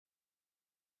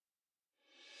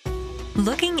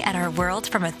Looking at our world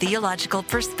from a theological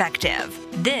perspective,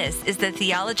 this is the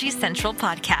Theology Central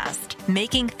Podcast,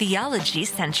 making theology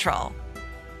central.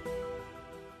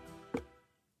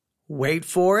 Wait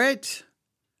for it.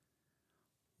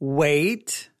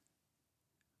 Wait.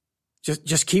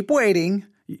 Just keep waiting.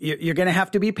 You're going to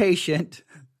have to be patient.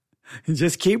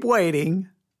 Just keep waiting.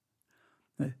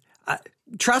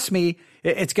 Trust me,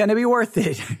 it's going to be worth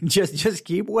it. Just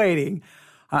keep waiting.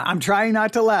 I'm trying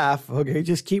not to laugh. Okay,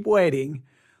 just keep waiting.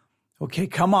 Okay,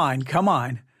 come on,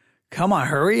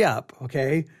 hurry up.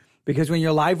 Okay, because when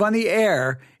you're live on the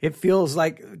air, it feels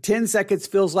like 10 seconds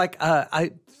feels like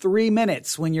 3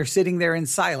 minutes when you're sitting there in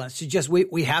silence.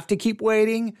 We have to keep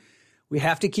waiting. We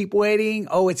have to keep waiting.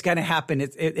 Oh, it's going to happen.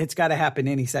 It's got to happen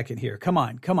any second here. Come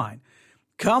on.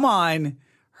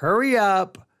 Hurry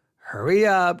up.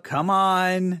 Come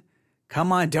on.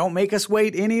 Don't make us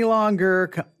wait any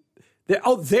longer.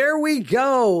 There we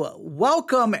go.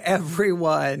 Welcome,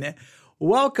 everyone.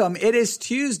 Welcome. It is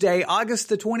Tuesday, August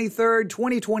the 23rd,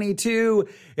 2022.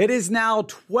 It is now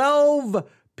 12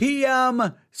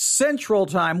 p.m. Central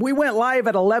Time. We went live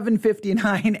at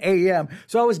 11:59 a.m.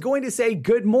 So I was going to say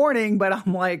good morning, but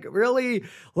I'm like, really?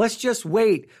 Let's just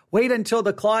wait. Wait until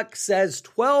the clock says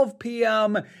 12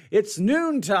 p.m. It's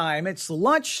noontime. It's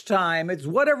lunchtime. It's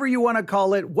whatever you want to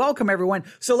call it. Welcome, everyone.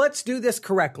 So let's do this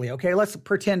correctly, okay? Let's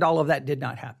pretend all of that did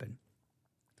not happen.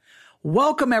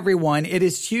 Welcome, everyone. It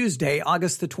is Tuesday,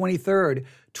 August the 23rd,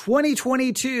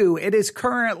 2022. It is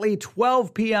currently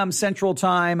 12 p.m. Central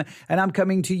Time, and I'm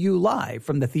coming to you live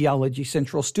from the Theology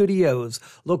Central Studios,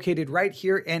 located right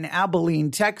here in Abilene,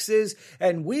 Texas.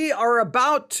 And we are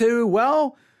about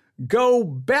to, go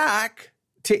back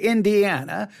to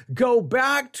Indiana, go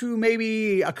back to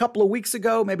maybe a couple of weeks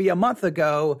ago, maybe a month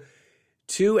ago,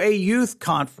 to a youth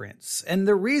conference. And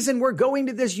the reason we're going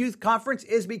to this youth conference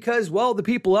is because, the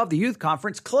people of the youth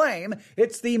conference claim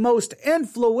it's the most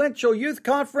influential youth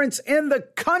conference in the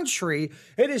country.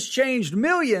 It has changed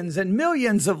millions and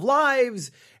millions of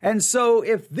lives. And so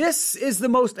if this is the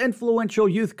most influential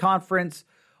youth conference,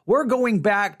 we're going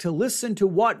back to listen to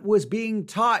what was being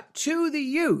taught to the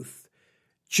youth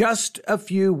just a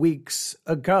few weeks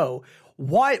ago.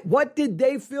 What did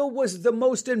they feel was the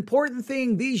most important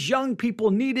thing these young people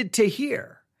needed to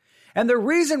hear? And the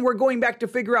reason we're going back to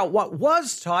figure out what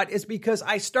was taught is because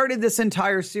I started this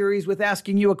entire series with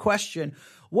asking you a question.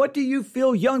 What do you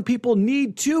feel young people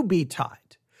need to be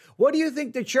taught? What do you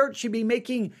think the church should be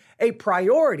making a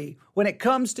priority when it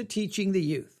comes to teaching the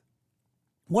youth?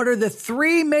 What are the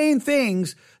three main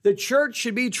things the church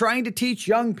should be trying to teach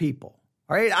young people?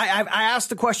 All right, I asked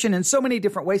the question in so many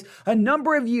different ways. A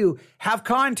number of you have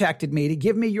contacted me to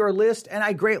give me your list, and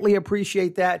I greatly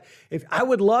appreciate that. I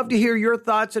would love to hear your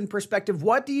thoughts and perspective.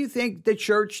 What do you think the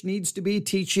church needs to be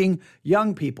teaching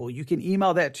young people? You can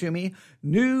email that to me,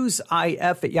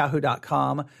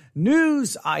 newsif@yahoo.com,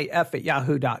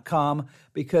 newsif@yahoo.com,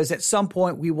 because at some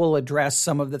point we will address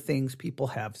some of the things people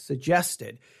have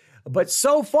suggested. But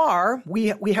so far, we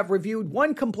have reviewed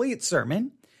one complete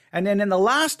sermon. And then in the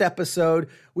last episode,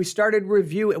 we started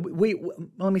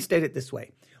let me state it this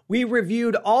way. We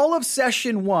reviewed all of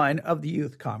session 1 of the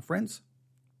youth conference.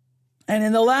 And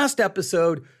in the last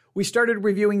episode, we started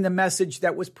reviewing the message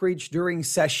that was preached during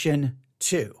session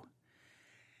 2.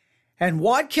 And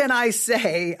what can I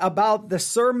say about the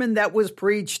sermon that was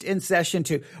preached in session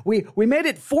 2? We made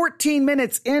it 14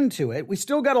 minutes into it. We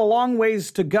still got a long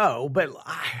ways to go, but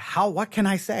what can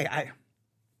I say?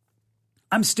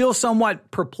 I'm still somewhat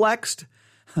perplexed.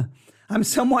 I'm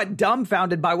somewhat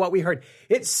dumbfounded by what we heard.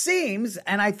 It seems,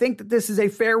 and I think that this is a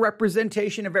fair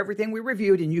representation of everything we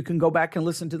reviewed, and you can go back and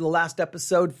listen to the last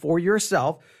episode for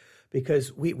yourself,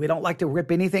 because we don't like to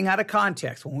rip anything out of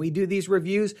context. When we do these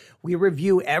reviews, we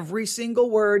review every single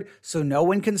word so no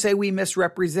one can say we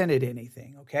misrepresented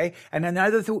anything, okay? And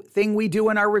another thing we do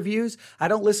in our reviews, I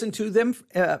don't listen to them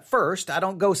first. I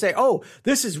don't go say, oh,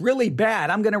 this is really bad,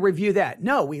 I'm going to review that.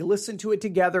 No, we listen to it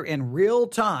together in real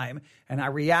time, and I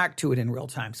react to it in real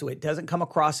time. So it doesn't come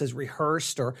across as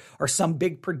rehearsed or some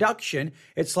big production.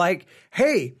 It's like,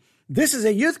 hey, this is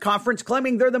a youth conference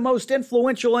claiming they're the most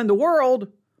influential in the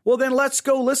world. Well, then let's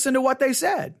go listen to what they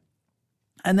said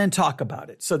and then talk about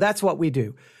it. So that's what we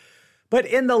do. But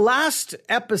in the last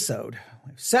episode,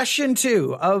 session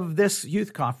 2 of this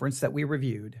youth conference that we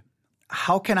reviewed,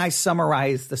 how can I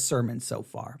summarize the sermon so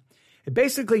far? It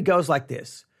basically goes like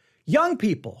this. Young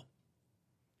people,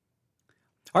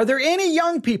 are there any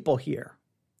young people here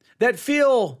that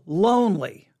feel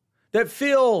lonely, that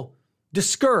feel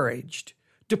discouraged,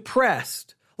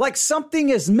 depressed, like something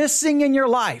is missing in your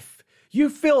life? You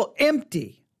feel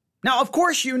empty. Now, of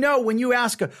course, when you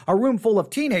ask a room full of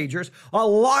teenagers, a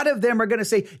lot of them are going to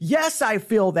say, yes, I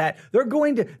feel that. They're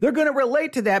going to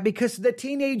relate to that because the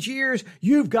teenage years,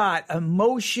 you've got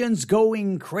emotions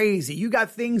going crazy. You got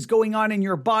things going on in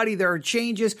your body. There are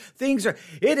changes.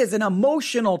 It is an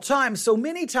emotional time. So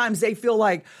many times they feel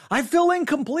like, I feel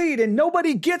incomplete and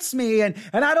nobody gets me and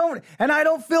I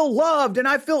don't feel loved and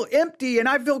I feel empty and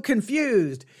I feel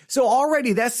confused. So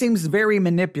already that seems very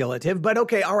manipulative, but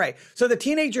okay, all right. So the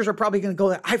teenagers are probably going to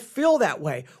go, I feel that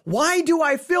way. Why do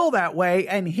I feel that way?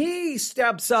 And he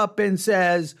steps up and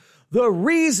says, the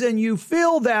reason you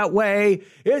feel that way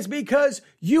is because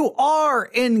you are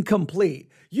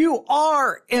incomplete. You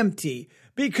are empty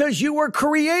because you were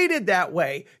created that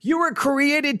way. You were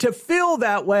created to feel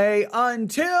that way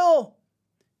until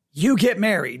you get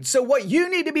married. So what you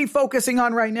need to be focusing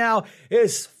on right now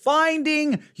is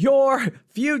finding your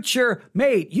future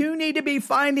mate. You need to be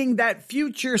finding that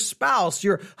future spouse,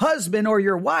 your husband or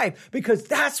your wife, because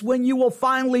that's when you will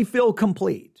finally feel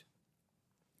complete.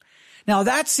 Now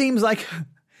that seems like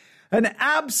an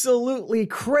absolutely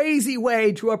crazy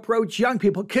way to approach young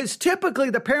people, because typically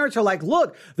the parents are like,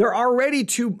 look, they're already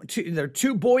they're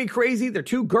too boy crazy. They're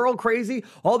too girl crazy.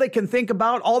 All they can think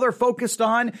about, all they're focused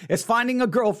on is finding a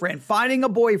girlfriend, finding a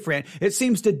boyfriend. It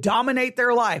seems to dominate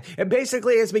their life. It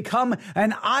basically has become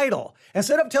an idol.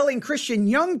 Instead of telling Christian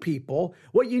young people,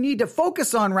 what you need to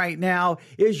focus on right now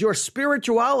is your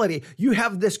spirituality. You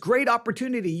have this great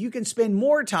opportunity. You can spend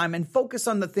more time and focus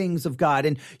on the things of God.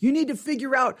 And you need to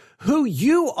figure out who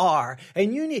you are.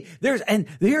 And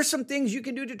here's some things you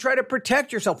can do to try to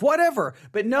protect yourself, whatever.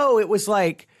 But no, it was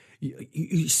like,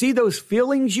 you see those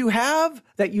feelings you have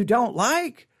that you don't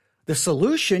like? The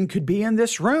solution could be in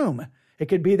this room. It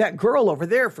could be that girl over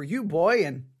there for you, boy.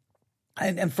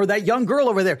 And for that young girl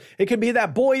over there, it could be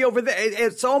that boy over there.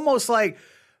 It's almost like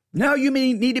now you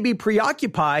may need to be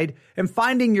preoccupied in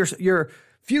finding your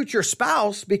future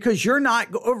spouse because you're not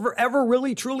ever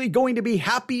really truly going to be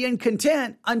happy and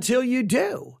content until you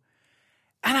do.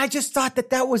 And I just thought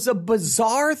that was a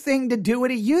bizarre thing to do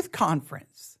at a youth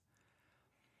conference.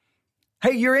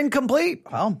 Hey, you're incomplete.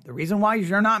 Well, the reason why is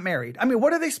you're not married. I mean,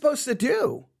 what are they supposed to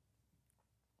do?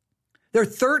 They're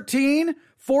 13,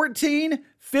 14,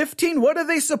 15. What are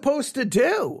they supposed to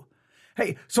do?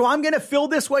 Hey, so I'm going to feel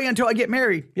this way until I get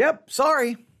married. Yep,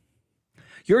 sorry.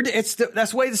 That's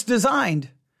the way it's designed.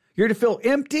 You're to feel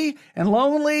empty and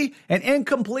lonely and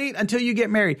incomplete until you get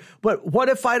married. But what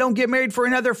if I don't get married for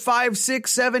another 5,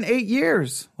 6, 7, 8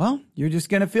 years? Well, you're just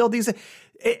going to feel these.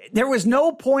 There was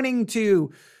no pointing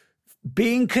to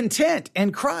being content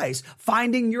in Christ,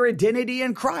 finding your identity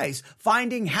in Christ,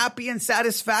 finding happy and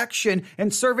satisfaction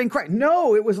and serving Christ.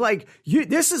 No, it was like,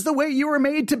 this is the way you were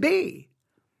made to be.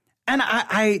 And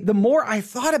the more I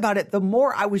thought about it, the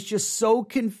more I was just so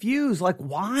confused. Like,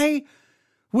 why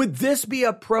would this be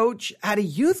approached at a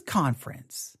youth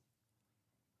conference?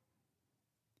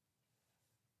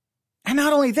 And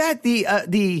not only that,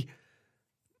 the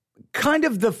kind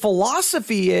of the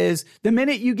philosophy is the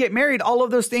minute you get married, all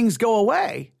of those things go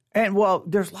away. And well,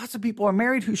 there's lots of people who are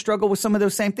married who struggle with some of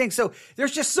those same things. So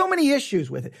there's just so many issues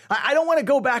with it. I don't want to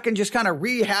go back and just kind of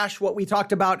rehash what we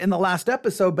talked about in the last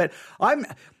episode, but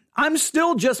I'm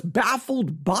still just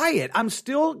baffled by it. I'm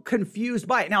still confused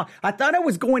by it. Now, I thought I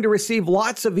was going to receive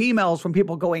lots of emails from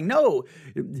people going, no,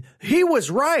 he was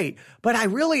right. But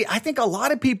I think a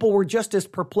lot of people were just as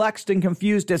perplexed and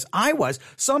confused as I was.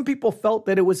 Some people felt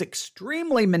that it was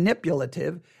extremely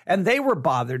manipulative and they were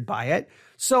bothered by it.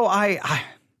 So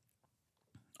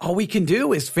all we can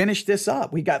do is finish this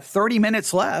up. We got 30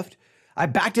 minutes left. I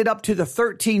backed it up to the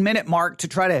 13-minute mark to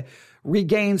try to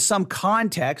regain some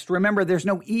context. Remember, there's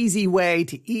no easy way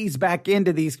to ease back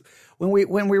into these. When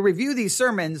we review these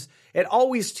sermons, it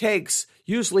always takes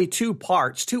usually 2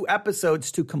 parts, 2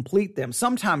 episodes to complete them,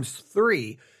 sometimes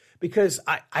 3, because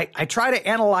I try to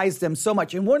analyze them so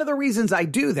much. And one of the reasons I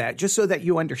do that, just so that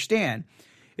you understand,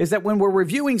 is that when we're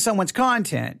reviewing someone's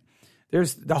content,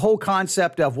 there's the whole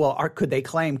concept of, well, could they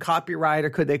claim copyright or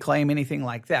could they claim anything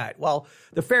like that? Well,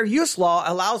 the fair use law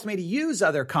allows me to use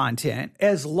other content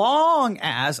as long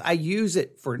as I use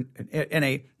it in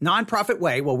a nonprofit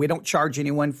way. Well, we don't charge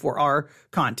anyone for our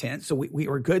content, so we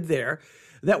are good there.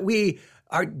 That we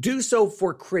do so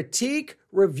for critique,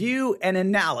 review, and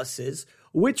analysis,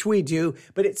 which we do.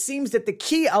 But it seems that the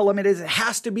key element is it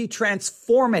has to be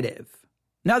transformative.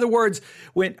 In other words,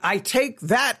 when I take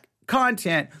that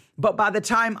content, but by the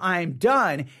time I'm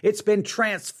done, it's been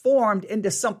transformed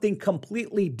into something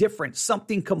completely different,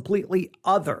 something completely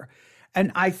other.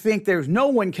 And I think no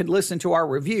one can listen to our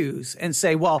reviews and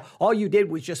say, well, all you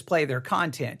did was just play their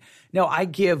content. No, I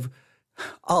give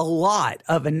a lot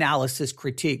of analysis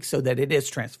critique so that it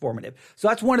is transformative. So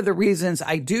that's one of the reasons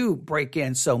I do break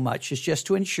in so much, is just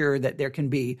to ensure that there can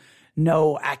be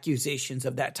no accusations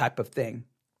of that type of thing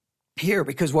here,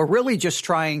 because we're really just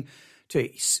trying to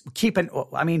keep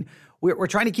we're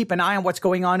trying to keep an eye on what's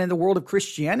going on in the world of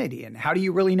Christianity. And how do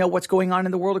you really know what's going on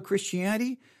in the world of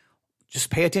Christianity? Just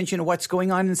pay attention to what's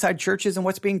going on inside churches and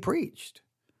what's being preached.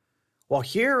 Well,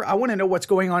 here, I want to know what's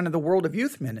going on in the world of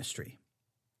youth ministry.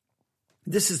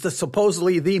 This is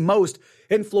supposedly the most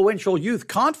influential youth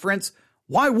conference.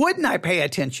 Why wouldn't I pay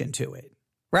attention to it,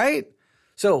 right?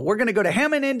 So we're going to go to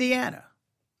Hammond, Indiana.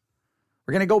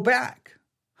 We're going to go back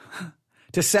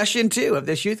to session 2 of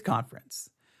this youth conference,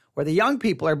 where the young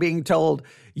people are being told,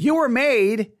 you were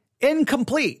made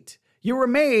incomplete. You were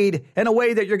made in a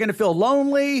way that you're going to feel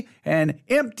lonely and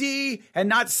empty and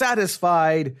not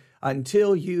satisfied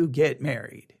until you get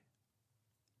married.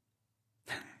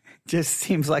 Just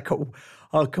seems like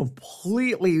a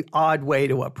completely odd way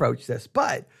to approach this.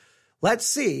 But let's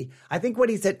see. I think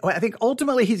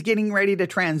ultimately he's getting ready to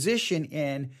transition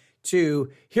in to,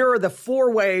 here are the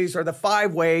 4 ways or the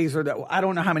 5 ways, or I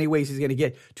don't know how many ways he's going to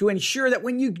get, to ensure that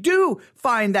when you do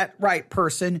find that right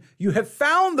person, you have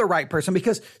found the right person.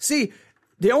 Because see,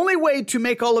 the only way to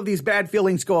make all of these bad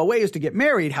feelings go away is to get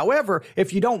married. However,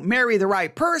 if you don't marry the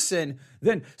right person,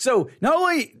 then, so not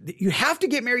only you have to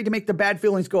get married to make the bad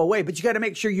feelings go away, but you got to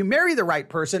make sure you marry the right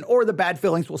person, or the bad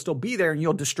feelings will still be there and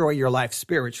you'll destroy your life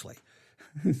spiritually.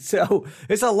 So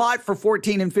it's a lot for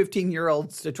 14 and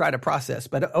 15-year-olds to try to process,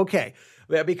 but okay.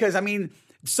 Because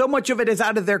so much of it is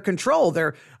out of their control.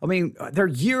 They're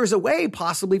years away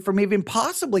possibly from even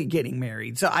possibly getting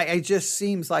married. So it just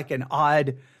seems like an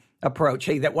odd approach.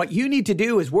 Hey, that what you need to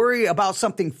do is worry about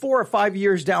something 4 or 5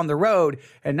 years down the road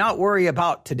and not worry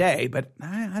about today. But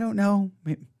I don't know.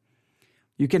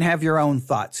 You can have your own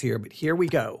thoughts here, but here we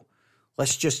go.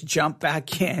 Let's just jump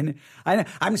back in.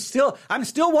 I'm still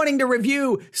wanting to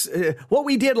review what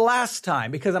we did last time,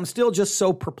 because I'm still just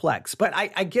so perplexed. But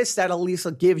I guess that at least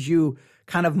gives you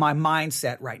kind of my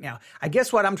mindset right now. I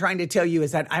guess what I'm trying to tell you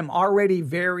is that I'm already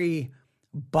very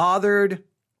bothered,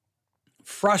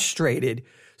 frustrated,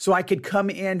 so I could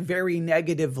come in very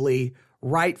negatively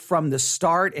right from the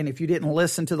start. And if you didn't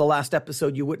listen to the last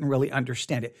episode, you wouldn't really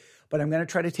understand it. But I'm going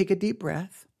to try to take a deep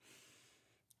breath.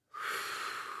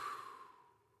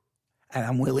 And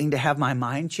I'm willing to have my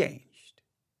mind changed.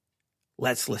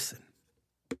 Let's listen.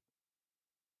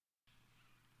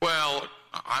 Well,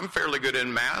 I'm fairly good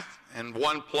in math, and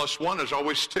 1 + 1 is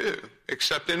always 2,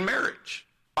 except in marriage.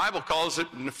 The Bible calls it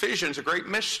in Ephesians a great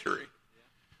mystery.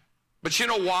 But you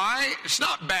know why? It's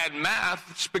not bad math.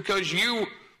 It's because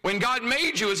when God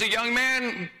made you as a young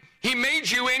man, he made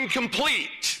you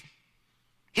incomplete.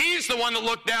 He's the one that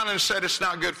looked down and said it's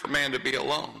not good for man to be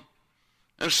alone.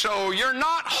 And so you're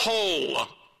not whole,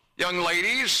 young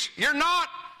ladies. You're not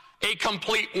a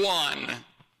complete one.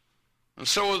 And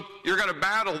so you're going to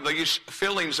battle these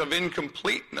feelings of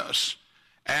incompleteness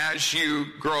as you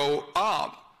grow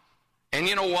up. And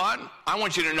you know what? I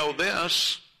want you to know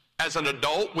this. As an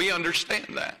adult, we understand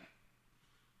that.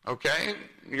 Okay?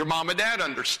 Your mom and dad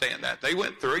understand that. They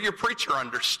went through it. Your preacher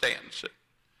understands it.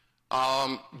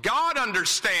 God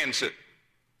understands it.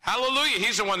 Hallelujah.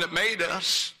 He's the one that made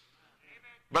us.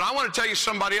 But I want to tell you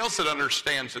somebody else that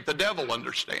understands it. The devil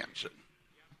understands it.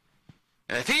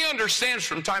 And if he understands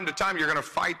from time to time, you're going to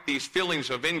fight these feelings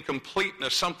of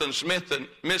incompleteness. Something's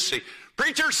missing.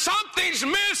 Preacher, something's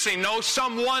missing. No,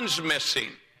 someone's missing.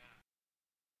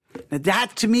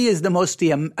 That to me is the most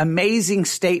amazing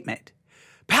statement.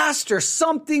 Pastor,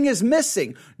 something is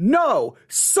missing. No,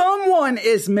 someone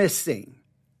is missing.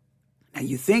 And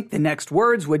you think the next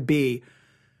words would be,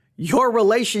 your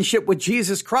relationship with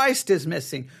Jesus Christ is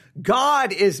missing.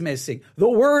 God is missing. The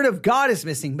Word of God is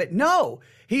missing. But no,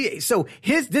 this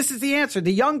is the answer.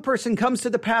 The young person comes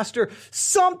to the pastor.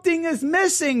 Something is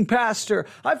missing, Pastor.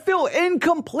 I feel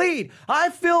incomplete. I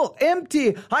feel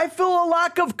empty. I feel a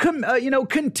lack of,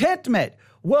 contentment.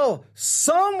 Well,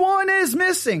 someone is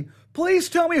missing. Please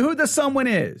tell me who the someone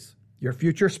is. Your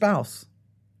future spouse.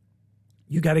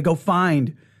 You got to go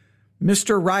find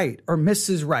Mr. Right or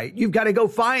Mrs. Right. You've got to go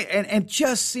find, and it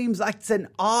just seems like it's an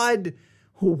odd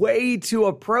way to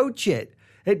approach it.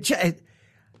 It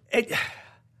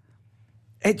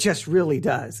just really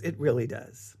does. It really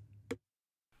does.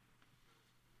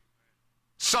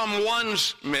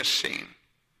 Someone's missing.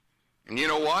 And you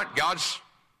know what? God's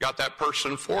got that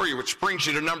person for you, which brings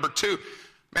you to number 2.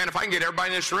 Man, if I can get everybody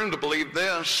in this room to believe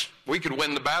this, we could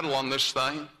win the battle on this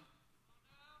thing.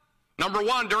 Number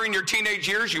 1, during your teenage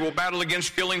years, you will battle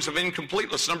against feelings of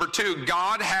incompleteness. Number 2,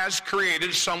 God has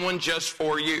created someone just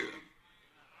for you.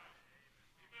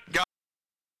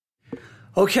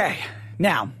 Okay,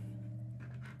 now,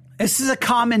 this is a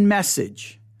common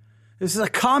message. This is a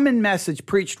common message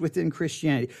preached within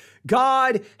Christianity.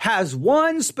 God has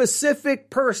one specific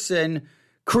person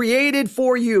created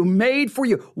for you, made for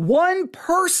you. One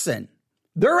person.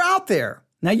 They're out there.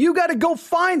 Now you got to go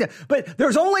find it, but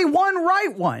there's only one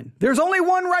right one. There's only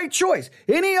one right choice.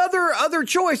 Any other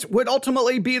choice would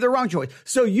ultimately be the wrong choice.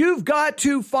 So you've got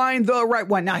to find the right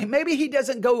one. Now, maybe he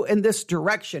doesn't go in this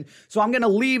direction. So I'm going to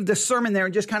leave the sermon there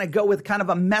and just kind of go with kind of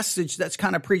a message that's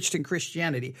kind of preached in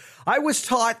Christianity. I was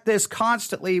taught this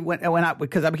constantly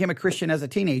because I became a Christian as a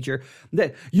teenager,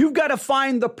 that you've got to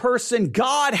find the person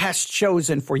God has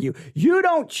chosen for you. You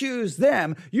don't choose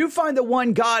them. You find the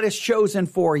one God has chosen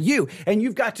for you. And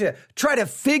you've got to try to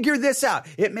figure this out.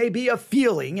 It may be a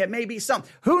feeling. It may be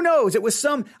something. Who knows? It was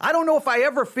I don't know if I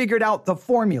ever figured out the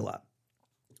formula.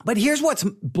 But here's what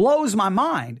blows my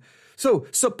mind. So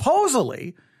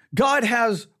supposedly, God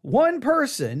has one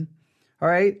person, all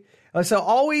right? So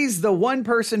always the one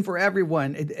person for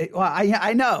everyone.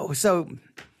 I know. So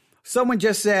someone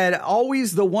just said,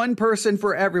 always the one person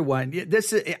for everyone.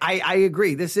 I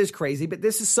agree. This is crazy, but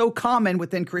this is so common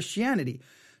within Christianity.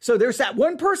 So there's that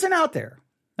one person out there.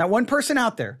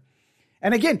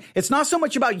 And again, it's not so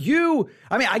much about you.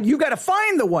 I mean, you got to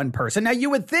find the one person. Now, you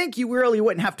would think you really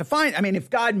wouldn't have to find. I mean, if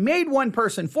God made one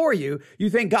person for you, you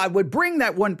think God would bring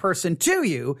that one person to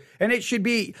you. And it should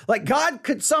be like God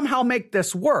could somehow make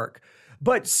this work.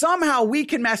 But somehow we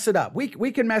can mess it up. We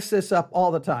can mess this up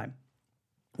all the time.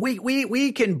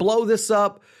 We can blow this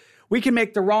up. We can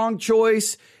make the wrong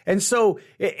choice. And so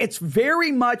it's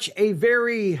very much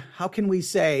how can we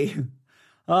say,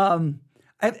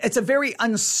 it's a very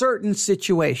uncertain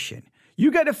situation.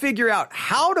 You got to figure out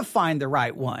how to find the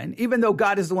right one, even though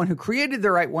God is the one who created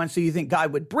the right one. So you think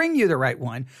God would bring you the right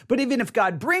one. But even if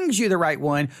God brings you the right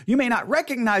one, you may not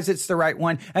recognize it's the right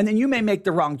one. And then you may make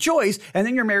the wrong choice. And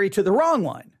then you're married to the wrong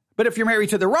one. But if you're married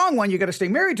to the wrong one, you got to stay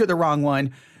married to the wrong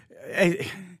one.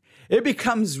 It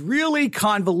becomes really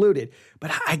convoluted. But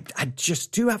I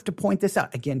just do have to point this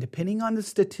out. Again, depending on the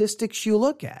statistics you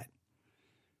look at,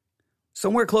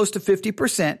 somewhere close to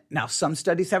 50%. Now, some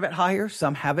studies have it higher,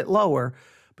 some have it lower,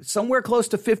 but somewhere close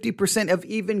to 50% of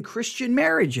even Christian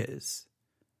marriages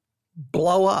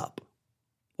blow up.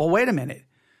 Well, wait a minute.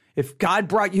 If God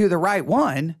brought you the right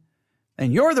one,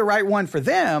 and you're the right one for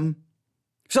them,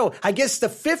 so I guess the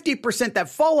 50% that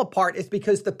fall apart is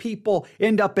because the people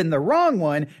end up in the wrong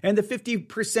one, and the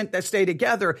 50% that stay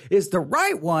together is the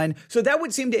right one. So that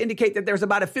would seem to indicate that there's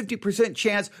about a 50%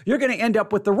 chance you're going to end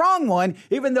up with the wrong one,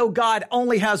 even though God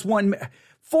only has one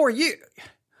for you.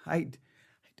 I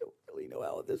don't really know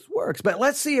how this works, but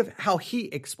let's see how he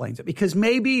explains it, because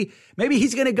maybe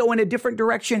he's going to go in a different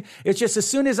direction. It's just as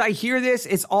soon as I hear this,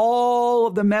 it's all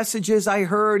of the messages I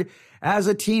heard as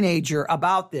a teenager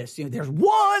about this. There's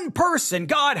one person.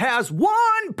 God has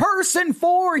one person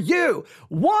for you.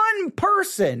 One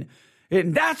person.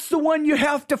 And that's the one you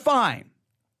have to find.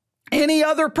 Any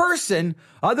other person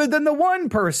other than the one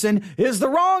person is the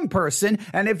wrong person.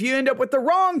 And if you end up with the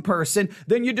wrong person,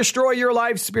 then you destroy your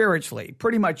life spiritually.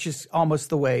 Pretty much is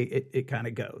almost the way it kind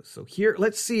of goes. So here,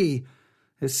 let's see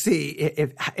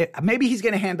if maybe he's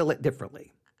going to handle it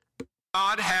differently.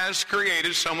 God has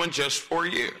created someone just for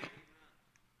you.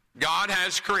 God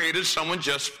has created someone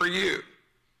just for you.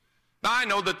 Now, I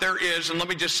know that there is, and let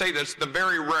me just say this, the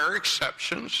very rare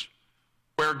exceptions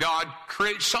where God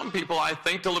creates some people, I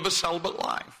think, to live a celibate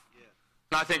life.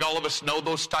 And I think all of us know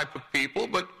those type of people,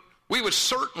 but we would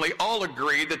certainly all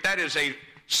agree that that is a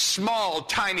small,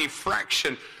 tiny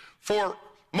fraction for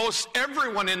most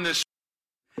everyone in this.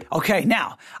 Okay,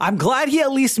 now, I'm glad he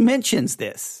at least mentions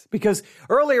this, because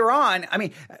earlier on, I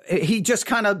mean, he just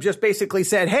basically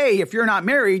said, hey, if you're not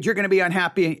married, you're going to be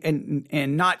unhappy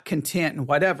and not content and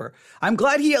whatever. I'm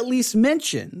glad he at least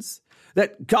mentions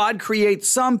that God creates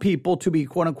some people to be,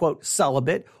 quote unquote,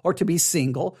 celibate, or to be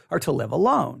single, or to live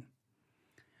alone.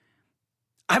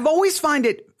 I've always find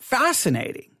it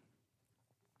fascinating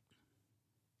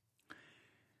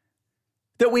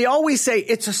that we always say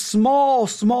it's a small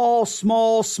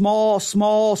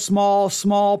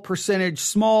percentage,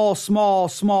 small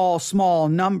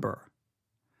number.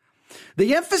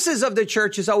 The emphasis of the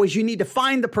church is always you need to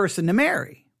find the person to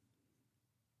marry.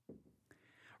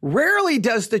 Rarely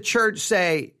does the church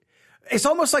say, it's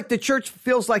almost like the church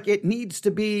feels like it needs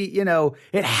to be,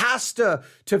 it has to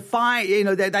find,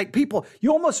 that like people,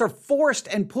 you almost are forced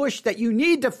and pushed that you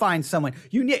need to find someone.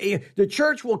 The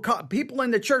church people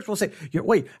in the church will say,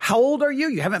 wait, how old are you?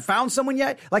 You haven't found someone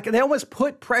yet? Like they almost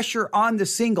put pressure on the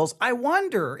singles. I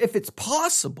wonder if it's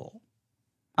possible.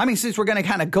 I mean, since we're going to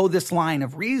kind of go this line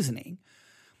of reasoning,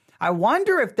 I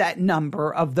wonder if that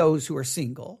number of those who are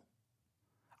single,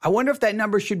 I wonder if that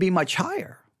number should be much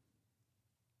higher.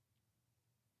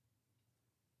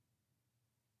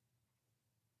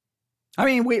 I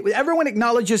mean, everyone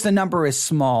acknowledges the number is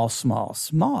small, small,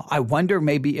 small. I wonder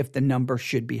maybe if the number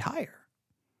should be higher.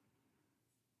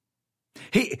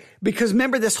 Because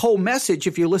remember this whole message,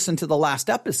 if you listen to the last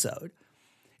episode,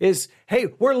 is, hey,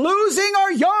 we're losing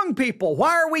our young people.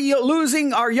 Why are we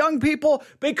losing our young people?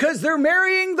 Because they're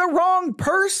marrying the wrong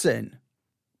person.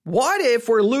 What if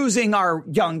we're losing our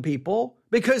young people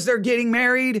because they're getting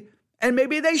married and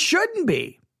maybe they shouldn't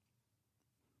be?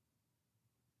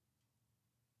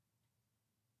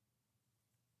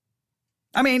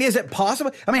 I mean, is it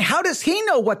possible? I mean, how does he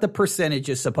know what the percentage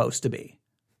is supposed to be?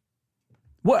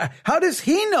 How does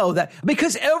he know that?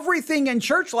 Because everything in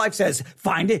church life says,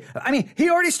 find it. I mean, he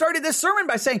already started this sermon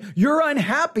by saying, you're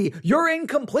unhappy, you're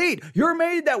incomplete, you're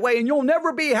made that way, and you'll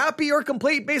never be happy or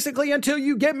complete basically until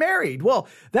you get married. Well,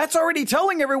 that's already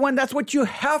telling everyone that's what you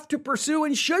have to pursue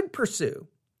and should pursue.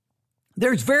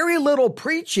 There's very little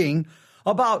preaching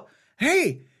about,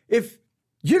 hey, if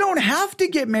you don't have to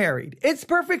get married, it's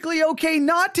perfectly okay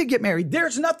not to get married.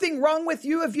 There's nothing wrong with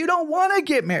you if you don't want to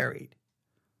get married.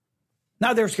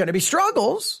 Now, there's going to be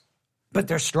struggles, but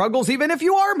there's struggles even if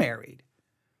you are married.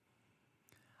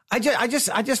 I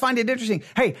just find it interesting.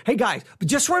 Hey guys,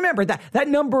 just remember that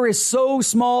number is so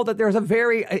small that there's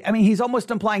he's almost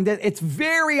implying that it's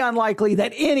very unlikely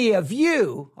that any of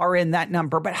you are in that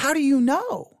number. But how do you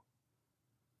know?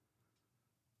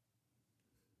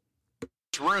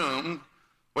 Room,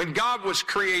 when God was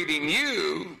creating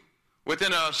you,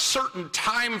 within a certain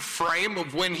time frame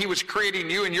of when he was creating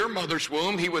you in your mother's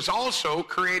womb, he was also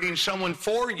creating someone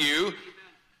for you.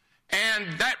 And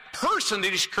that person that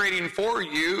he's creating for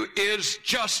you is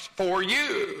just for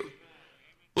you.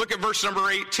 Look at verse number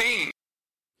 18.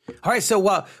 All right, so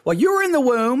while you were in the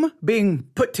womb being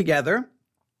put together,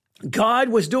 God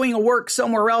was doing a work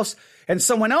somewhere else in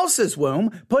someone else's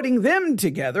womb, putting them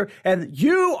together, and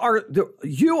you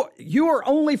are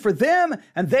only for them,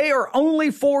 and they are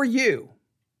only for you.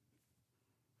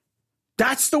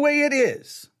 That's the way it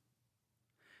is.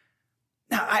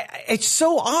 Now, it's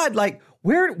so odd. Like,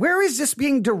 where is this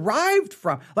being derived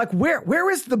from? Like, where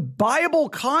is the Bible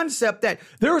concept that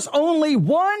there's only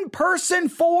one person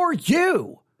for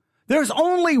you? There's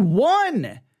only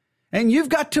one, and you've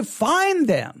got to find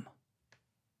them.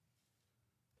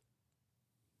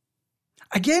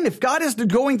 Again, if God is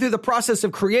going through the process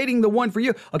of creating the one for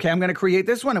you, okay, I'm going to create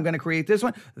this one, I'm going to create this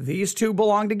one, these two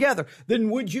belong together,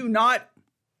 then would you not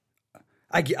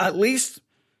at least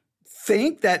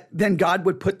think that then God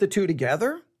would put the two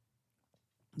together?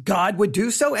 God would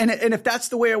do so? And if that's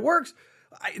the way it works,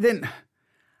 then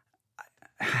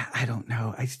I don't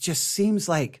know. It just seems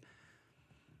like,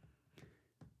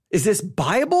 is this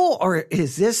Bible or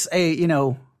is this is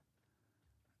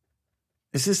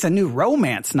this a new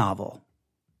romance novel?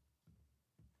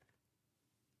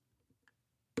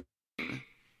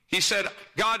 He said,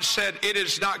 God said, it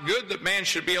is not good that man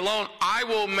should be alone. I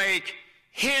will make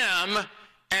him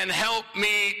and help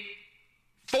me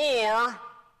for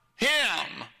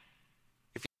him.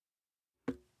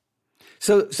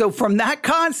 So from that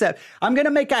concept, I'm going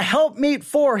to make a helpmeet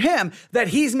for him, that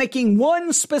he's making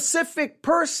one specific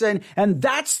person, and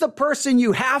that's the person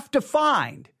you have to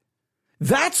find.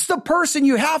 That's the person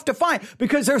you have to find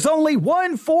because there's only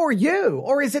one for you.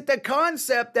 Or is it the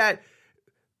concept that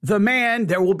the man,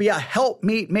 there will be a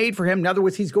helpmeet made for him? In other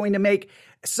words, he's going to make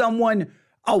someone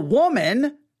a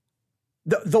woman.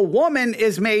 The woman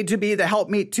is made to be the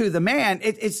helpmeet to the man.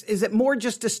 Is it more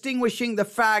just distinguishing the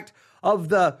fact of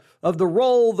the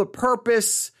role, the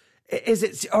purpose? Is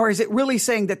it really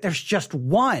saying that there's just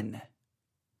one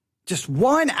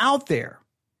out there?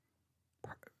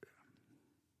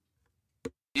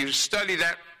 You study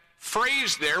that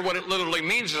phrase there, what it literally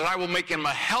means is I will make him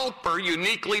a helper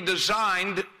uniquely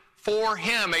designed for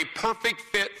him, a perfect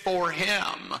fit for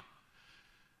him.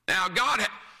 Now, God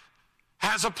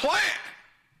has a plan,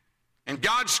 and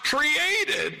God's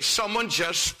created someone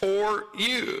just for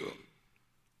you.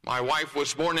 My wife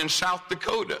was born in South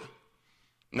Dakota,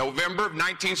 November of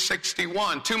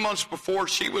 1961. 2 months before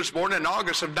she was born, in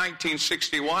August of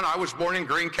 1961, I was born in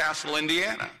Greencastle,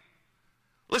 Indiana.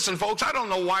 Listen, folks, I don't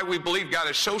know why we believe God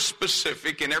is so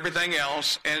specific and everything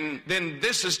else, and then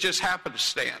this is just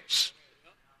happenstance.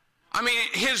 I mean,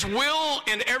 his will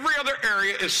in every other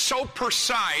area is so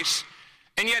precise,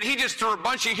 and yet he just threw a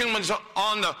bunch of humans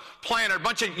on the planet, a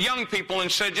bunch of young people, and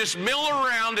said, just mill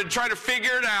around and try to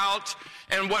figure it out,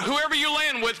 and whoever you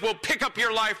land with will pick up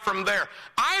your life from there.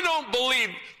 I don't believe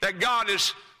that God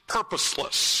is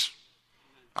purposeless.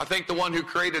 I think the one who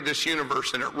created this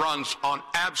universe, and it runs on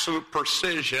absolute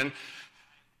precision,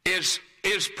 is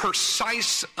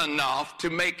precise enough to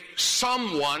make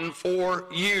someone for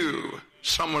you.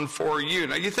 Someone for you.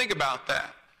 Now you think about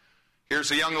that.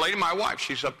 Here's a young lady, my wife.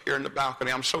 She's up here in the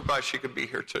balcony. I'm so glad she could be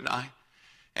here tonight.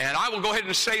 And I will go ahead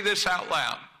and say this out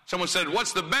loud. Someone said,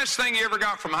 what's the best thing you ever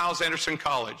got from Hyles Anderson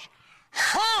College?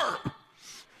 Her!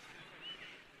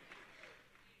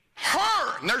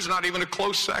 Her! And there's not even a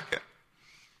close second.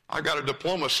 I've got a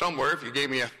diploma somewhere. If you gave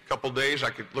me a couple days, I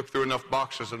could look through enough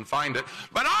boxes and find it.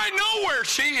 But I know where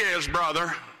she is,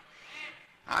 brother.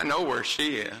 I know where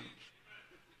she is.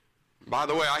 By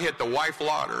the way, I hit the wife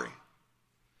lottery.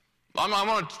 I'm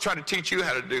going to try to teach you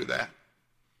how to do that.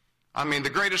 I mean, the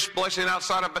greatest blessing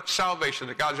outside of salvation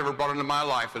that God's ever brought into my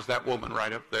life is that woman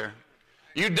right up there.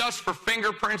 You dust for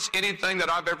fingerprints, anything that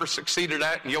I've ever succeeded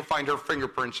at, and you'll find her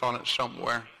fingerprints on it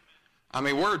somewhere. I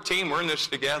mean, we're a team. We're in this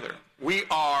together. We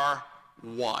are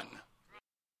one.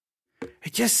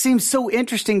 It just seems so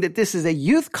interesting that this is a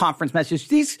youth conference message.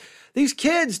 These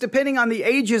kids, depending on the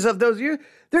ages of those youth,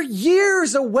 they're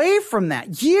years away from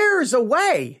that. Years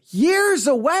away.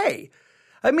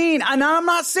 I mean, and I'm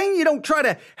not saying you don't try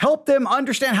to help them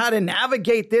understand how to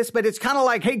navigate this, but it's kind of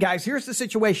like, hey guys, here's the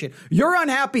situation. You're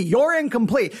unhappy. You're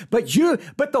incomplete, but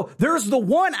there's the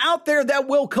one out there that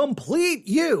will complete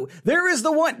you. There is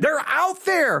the one. They're out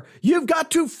there. You've got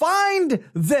to find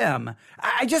them.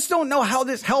 I just don't know how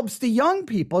this helps the young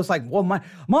people. It's like, well, my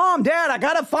mom, dad, I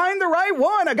got to find the right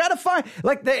one. I got to find,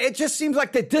 it just seems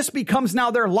like that this becomes now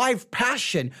their life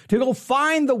passion to go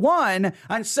find the one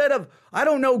instead of, I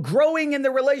don't know, growing in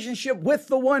the relationship with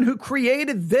the one who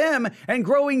created them and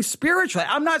growing spiritually.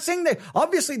 I'm not saying that,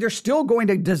 obviously they're still going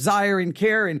to desire and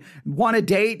care and want to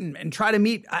date and try to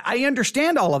meet. I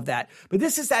understand all of that. But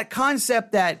this is that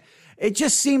concept that it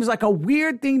just seems like a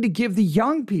weird thing to give the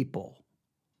young people.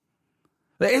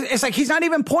 It's like he's not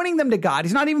even pointing them to God.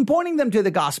 He's not even pointing them to the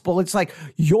gospel. It's like,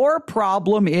 your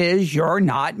problem is you're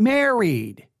not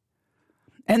married.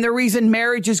 And the reason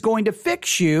marriage is going to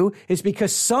fix you is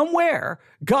because somewhere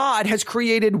God has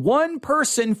created one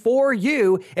person for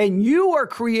you, and you are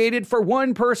created for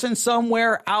one person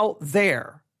somewhere out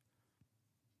there.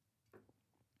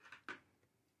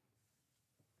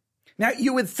 Now,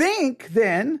 you would think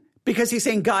then, because he's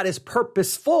saying God is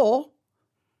purposeful,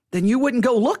 then you wouldn't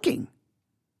go looking,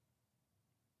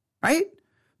 right?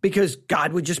 Because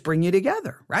God would just bring you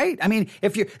together, right? I mean,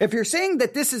 if you're saying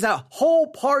that this is a whole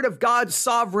part of God's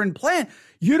sovereign plan,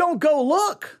 you don't go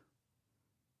look.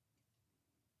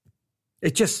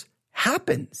 It just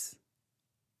happens,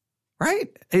 right?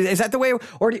 Is that the way,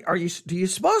 or do you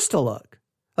supposed to look?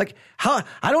 Like, how?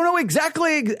 I don't know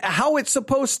exactly how it's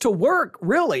supposed to work,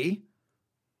 really.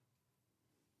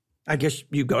 I guess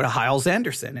you go to Hyles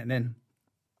Anderson, and then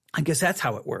I guess that's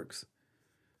how it works.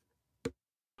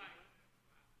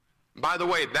 By the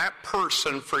way, that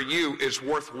person for you is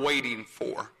worth waiting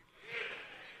for.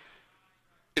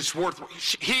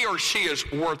 He or she is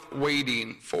worth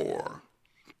waiting for.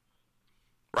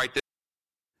 Right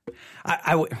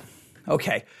there.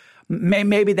 Okay.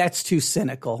 Maybe that's too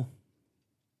cynical.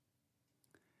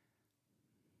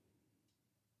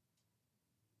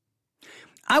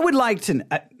 I would like to,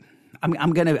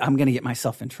 I'm gonna get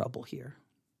myself in trouble here.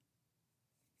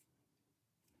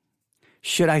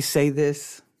 Should I say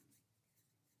this?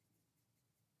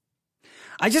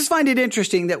 I just find it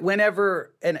interesting that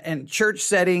whenever in church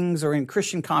settings or in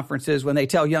Christian conferences, when they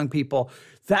tell young people,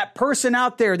 that person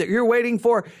out there that you're waiting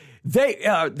for,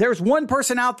 there's one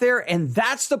person out there, and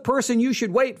that's the person you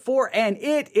should wait for, and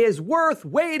it is worth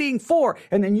waiting for.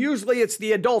 And then usually it's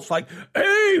the adults like,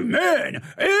 amen,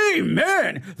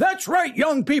 amen. That's right,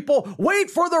 young people, wait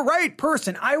for the right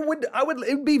person. It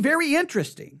would be very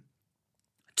interesting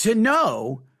to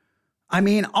know, I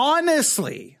mean,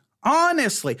 honestly,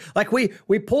 like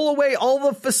we pull away all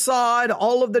the facade,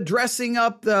 all of the dressing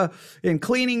up and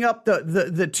cleaning up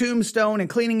the tombstone and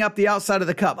cleaning up the outside of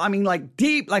the cup. I mean, like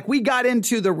deep, like we got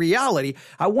into the reality.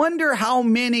 I wonder how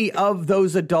many of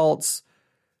those adults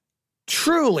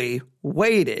truly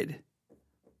waited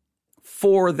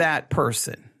for that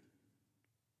person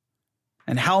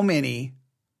and how many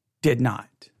did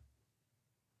not.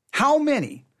 How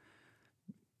many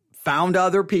found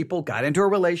other people, got into a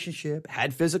relationship,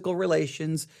 had physical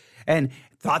relations, and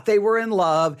thought they were in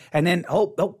love, and then,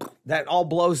 that all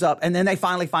blows up, and then they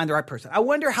finally find the right person. I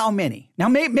wonder how many. Now,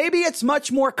 maybe it's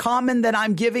much more common than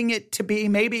I'm giving it to be.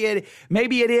 Maybe it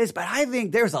is, but I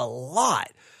think there's a lot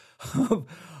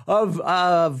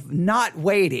of not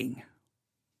waiting.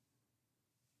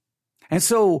 And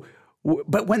so,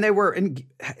 but when they were in,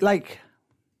 like,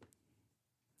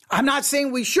 I'm not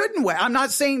saying we shouldn't wait. I'm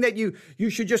not saying that you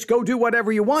should just go do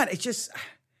whatever you want.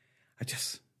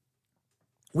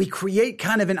 We create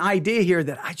kind of an idea here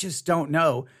that I just don't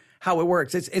know how it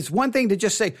works. It's one thing to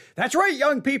just say, that's right,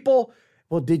 young people.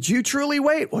 Well, did you truly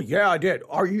wait? Well, yeah, I did.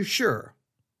 Are you sure?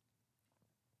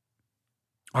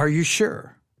 Are you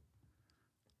sure?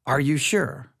 Are you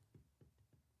sure?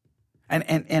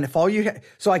 And if all you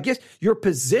so I guess your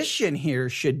position here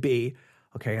should be,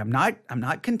 okay, I'm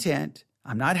not content.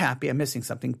 I'm not happy. I'm missing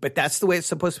something, but that's the way it's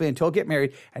supposed to be until I get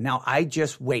married. And now I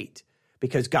just wait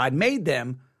because God made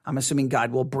them. I'm assuming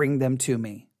God will bring them to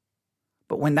me.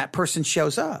 But when that person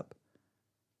shows up,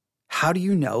 how do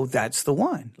you know that's the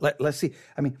one? Let's see.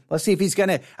 Let's see if he's going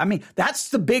to, I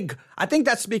think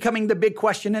that's becoming the big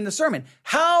question in the sermon.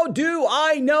 How do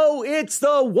I know it's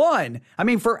the one?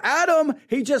 For Adam,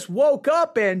 he just woke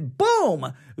up and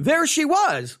boom, there she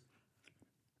was.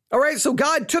 All right, so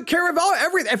God took care of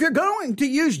everything. If you're going to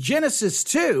use Genesis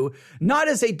 2, not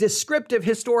as a descriptive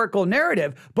historical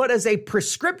narrative, but as a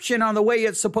prescription on the way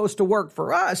it's supposed to work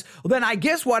for us, well, then I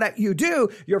guess what you do,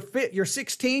 you're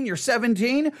 16, you're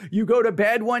 17, you go to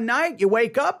bed one night, you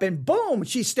wake up, and boom,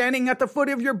 she's standing at the foot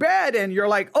of your bed, and you're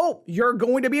like, oh, you're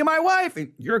going to be my wife,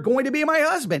 and you're going to be my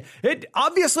husband.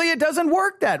 Obviously, it doesn't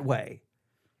work that way.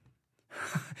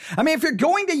 If you're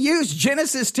going to use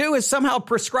Genesis 2 as somehow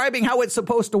prescribing how it's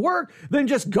supposed to work, then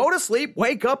just go to sleep,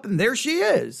 wake up, and there she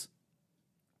is.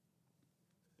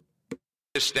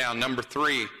 This down, number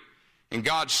 3. In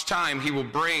God's time, he will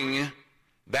bring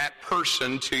that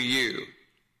person to you.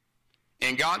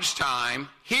 In God's time,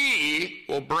 he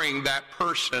will bring that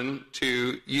person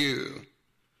to you.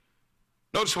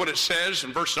 Notice what it says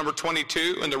in verse number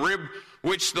 22. And the rib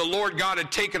which the Lord God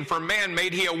had taken from man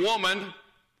made he a woman.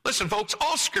 Listen, folks,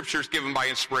 all scripture is given by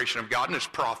inspiration of God and is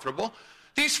profitable.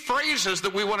 These phrases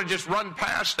that we want to just run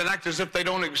past and act as if they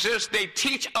don't exist, they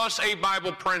teach us a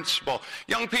Bible principle.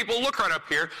 Young people, look right up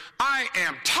here. I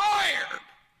am tired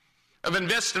of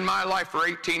investing my life for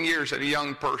 18 years at a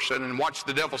young person and watch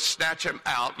the devil snatch him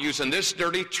out using this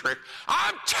dirty trick.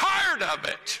 I'm tired of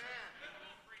it.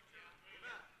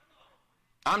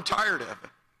 I'm tired of it.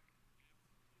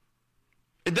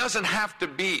 It doesn't have to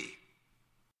be.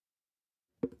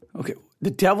 Okay,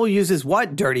 the devil uses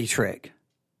what dirty trick?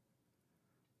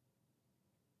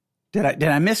 Did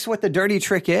I miss what the dirty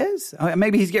trick is?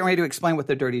 Maybe he's getting ready to explain what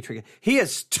the dirty trick is. He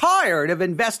is tired of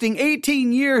investing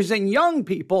 18 years in young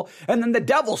people, and then the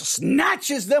devil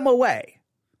snatches them away.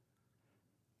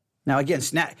 Now, again,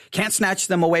 can't snatch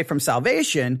them away from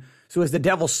salvation. So is the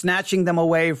devil snatching them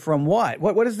away from what?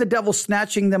 What is the devil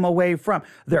snatching them away from?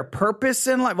 Their purpose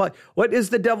in life? What is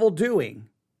the devil doing?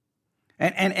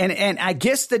 And I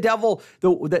guess the devil,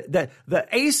 the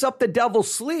ace up the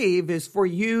devil's sleeve is for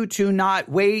you to not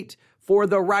wait for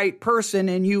the right person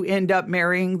and you end up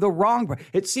marrying the wrong person.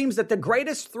 It seems that the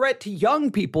greatest threat to young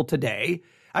people today,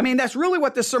 that's really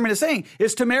what this sermon is saying,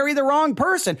 is to marry the wrong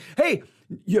person. Hey,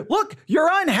 look, you're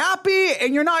unhappy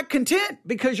and you're not content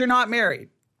because you're not married.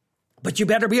 But you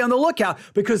better be on the lookout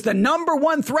because the number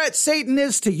one threat Satan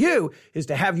is to you is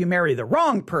to have you marry the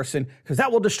wrong person because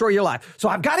that will destroy your life. So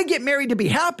I've got to get married to be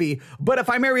happy. But if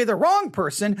I marry the wrong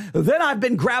person, then I've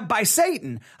been grabbed by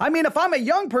Satan. If I'm a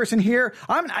young person here,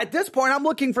 at this point, I'm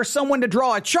looking for someone to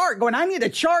draw a chart going, I need a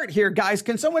chart here, guys.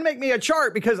 Can someone make me a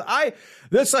chart? Because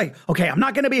okay, I'm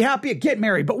not going to be happy at get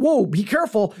married, but whoa, be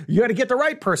careful. You got to get the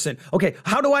right person. Okay,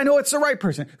 how do I know it's the right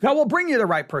person? That will bring you the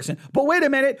right person. But wait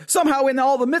a minute, somehow in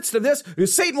all the midst of this,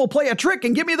 Satan will play a trick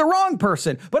and give me the wrong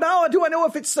person. But how do I know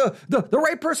if it's the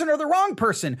right person or the wrong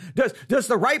person? Does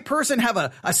the right person have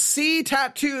a C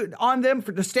tattooed on them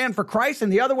to stand for Christ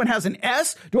and the other one has an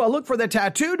S? Do I look for the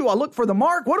tattoo? Do I look for the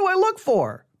mark? What do I look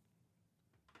for?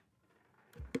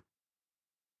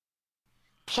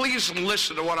 Please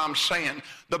listen to what I'm saying.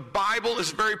 The Bible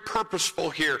is very purposeful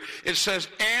here. It says,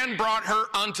 and brought her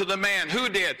unto the man. Who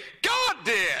did? God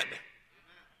did.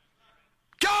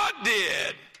 God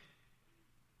did.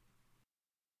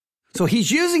 So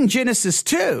he's using Genesis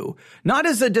 2, not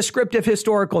as a descriptive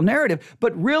historical narrative,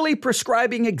 but really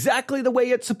prescribing exactly the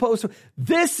way it's supposed to.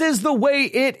 This is the way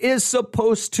it is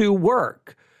supposed to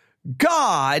work.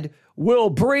 God will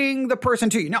bring the person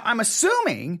to you. Now, I'm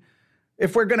assuming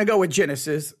if we're going to go with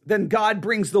Genesis, then God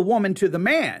brings the woman to the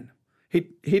man.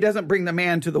 He doesn't bring the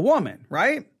man to the woman,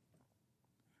 right?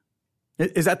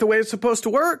 Is that the way it's supposed to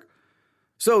work?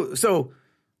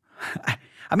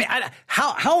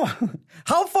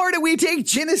 How far do we take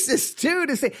Genesis 2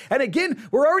 to say? And again,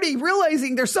 we're already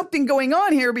realizing there's something going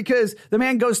on here because it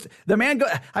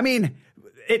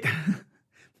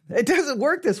doesn't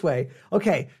work this way.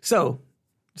 Okay, so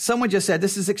Someone just said,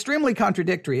 this is extremely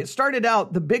contradictory. It started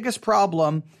out, the biggest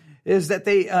problem is that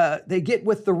they get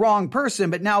with the wrong person,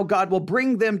 but now God will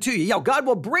bring them to you. God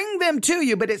will bring them to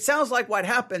you, but it sounds like what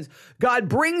happens, God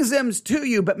brings them to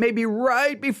you, but maybe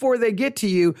right before they get to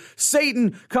you,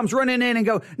 Satan comes running in and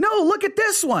go, no, look at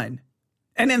this one,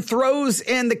 and then throws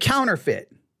in the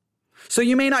counterfeit. So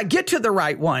you may not get to the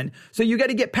right one. So you got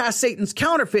to get past Satan's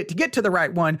counterfeit to get to the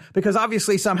right one, because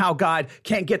obviously somehow God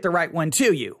can't get the right one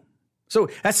to you. So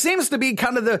that seems to be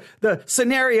kind of the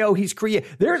scenario he's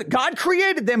created. God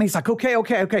created them. He's like, okay.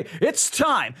 It's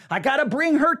time. I got to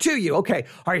bring her to you. Okay.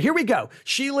 All right, here we go.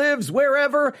 She lives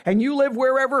wherever and you live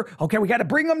wherever. Okay. We got to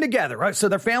bring them together, right? So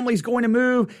their family's going to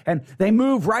move and they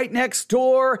move right next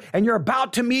door and you're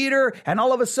about to meet her. And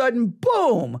all of a sudden,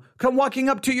 boom, come walking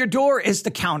up to your door is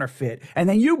the counterfeit. And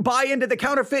then you buy into the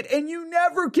counterfeit and you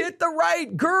never get the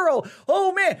right girl.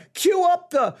 Oh man, cue up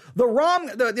the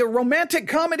romantic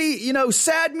comedy,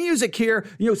 sad music here,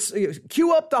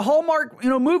 cue up the Hallmark,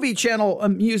 movie channel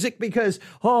music, because,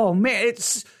 oh man,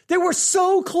 they were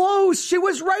so close. She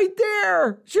was right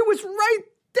there.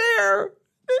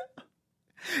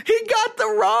 He got the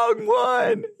wrong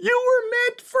one. You were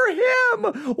meant for him.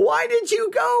 Why did you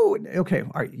go? Okay.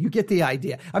 All right. You get the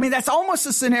idea. I mean, that's almost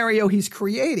the scenario he's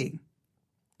creating.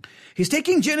 He's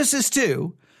taking Genesis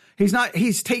 2.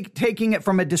 He's taking it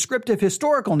from a descriptive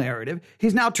historical narrative.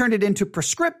 He's now turned it into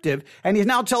prescriptive, and he's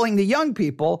now telling the young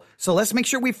people, so let's make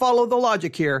sure we follow the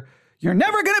logic here. You're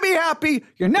never going to be happy.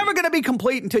 You're never going to be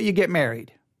complete until you get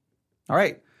married. All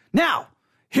right. Now,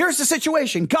 here's the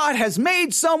situation. God has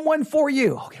made someone for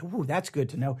you. Okay, ooh, that's good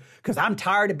to know, because I'm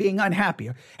tired of being unhappy.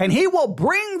 And he will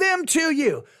bring them to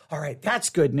you. All right,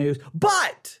 that's good news.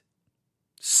 But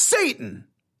Satan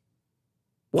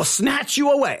will snatch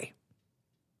you away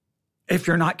if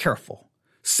you're not careful.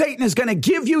 Satan is going to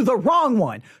give you the wrong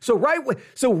one. So right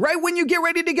when you get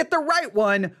ready to get the right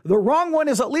one, the wrong one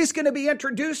is at least going to be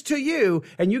introduced to you,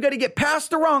 and you got to get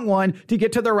past the wrong one to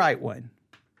get to the right one.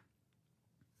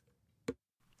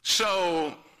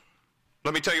 So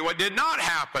let me tell you what did not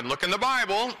happen. Look in the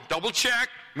Bible, double check.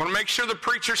 I want to make sure the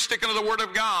preacher's sticking to the Word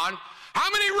of God. How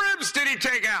many ribs did he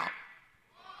take out?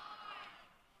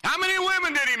 How many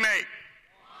women did he make?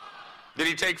 Did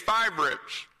he take 5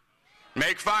 ribs?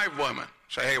 Make 5 women.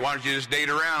 Say, hey, why don't you just date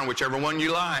around whichever one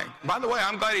you like? By the way,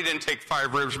 I'm glad he didn't take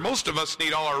 5 ribs. Most of us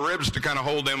need all our ribs to kind of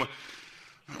hold in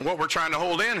what we're trying to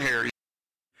hold in here.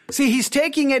 See, he's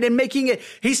taking it and making it,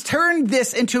 he's turned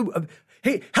this into,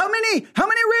 hey, how many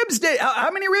ribs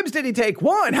did he take?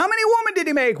 1. How many women did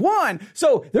he make? 1.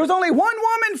 So there's only 1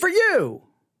 woman for you.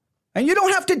 And you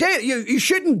don't have to date, you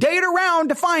shouldn't date around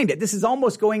to find it. This is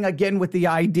almost going again with the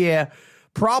idea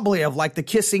probably of like the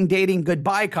kissing, dating,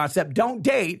 goodbye concept. Don't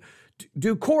date,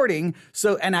 do courting.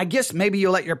 So, and I guess maybe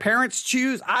you let your parents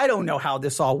choose. I don't know how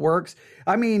this all works.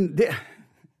 I mean,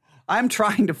 I'm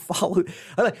trying to follow.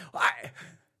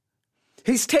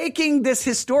 He's taking this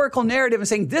historical narrative and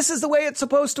saying, this is the way it's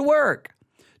supposed to work.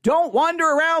 Don't wander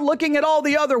around looking at all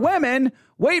the other women.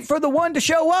 Wait for the one to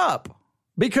show up.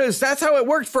 Because that's how it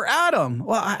worked for Adam.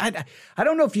 Well, I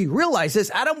don't know if you realize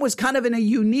this. Adam was kind of in a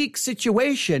unique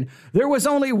situation. There was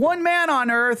only one man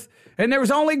on earth, and there was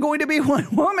only going to be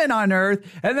one woman on earth.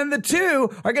 And then the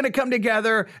two are going to come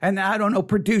together and, I don't know,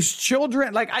 produce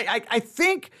children. Like, I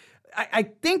think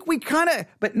we kind of,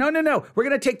 but no. We're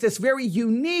going to take this very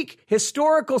unique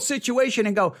historical situation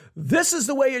and go, this is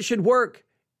the way it should work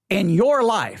in your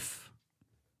life.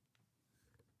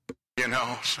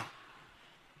 So.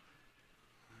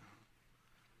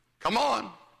 Come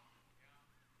on.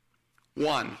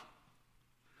 1.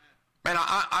 Man,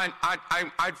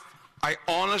 I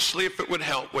honestly, if it would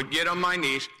help, would get on my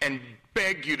knees and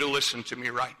beg you to listen to me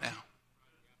right now.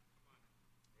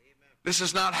 This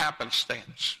is not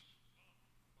happenstance.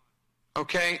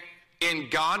 Okay? In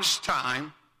God's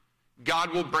time,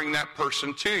 God will bring that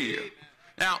person to you.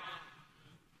 Now,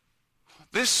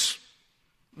 this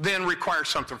then requires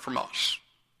something from us.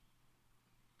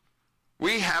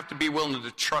 We have to be willing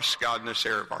to trust God in this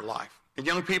area of our life. And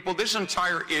young people, this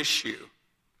entire issue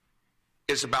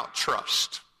is about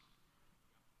trust.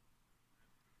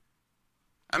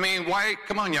 I mean, why,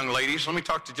 come on, young ladies, let me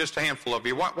talk to just a handful of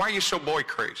you. Why are you so boy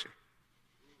crazy?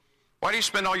 Why do you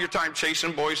spend all your time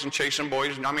chasing boys and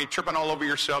tripping all over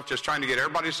yourself, just trying to get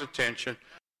everybody's attention?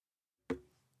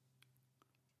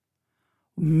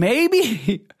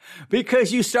 Maybe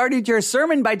because you started your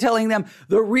sermon by telling them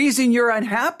the reason you're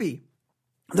unhappy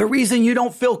The reason you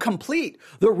don't feel complete,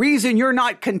 the reason you're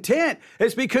not content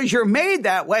is because you're made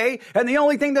that way. And the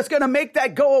only thing that's going to make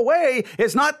that go away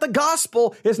is not the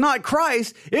gospel, it's not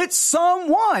Christ, it's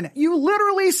someone. You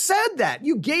literally said that.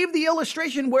 You gave the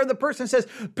illustration where the person says,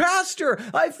 Pastor,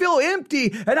 I feel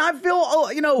empty and I feel,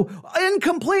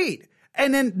 incomplete.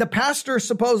 And then the pastor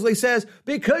supposedly says,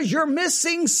 because you're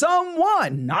missing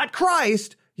someone, not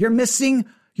Christ, you're missing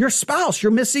your spouse,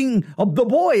 you're missing the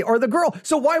boy or the girl.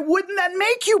 So why wouldn't that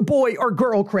make you boy or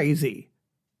girl crazy?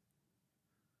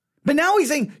 But now he's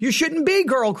saying you shouldn't be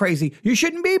girl crazy. You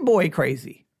shouldn't be boy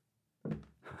crazy. I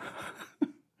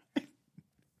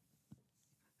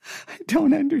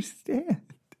don't understand.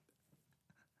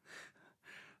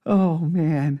 Oh,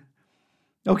 man.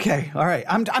 Okay. All right.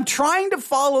 I'm trying to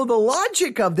follow the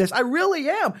logic of this. I really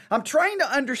am. I'm trying to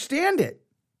understand it.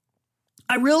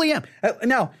 I really am.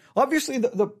 Now, obviously,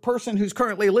 the person who's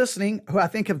currently listening, who I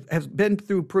think has been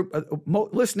through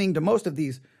listening to most of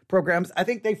these programs, I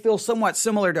think they feel somewhat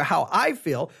similar to how I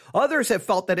feel. Others have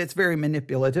felt that it's very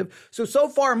manipulative. So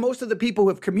far, most of the people who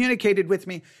have communicated with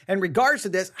me in regards to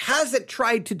this hasn't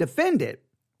tried to defend it.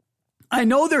 I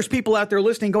know there's people out there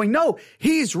listening going, no,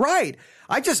 he's right.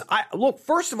 Look,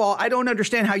 first of all, I don't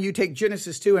understand how you take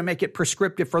Genesis 2 and make it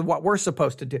prescriptive for what we're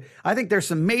supposed to do. I think there's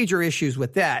some major issues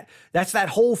with that. That's that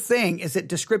whole thing. Is it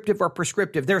descriptive or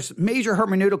prescriptive? There's major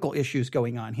hermeneutical issues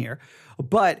going on here,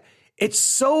 but it's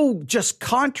so just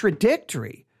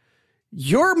contradictory.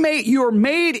 You're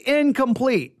made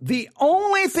incomplete. The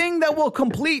only thing that will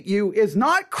complete you is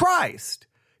not Christ.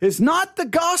 It's not the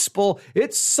gospel,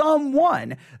 it's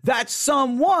someone. That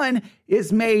someone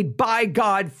is made by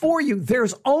God for you.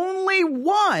 There's only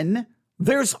one,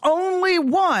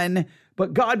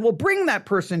 but God will bring that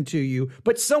person to you.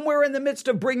 But somewhere in the midst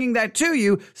of bringing that to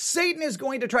you, Satan is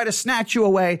going to try to snatch you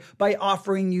away by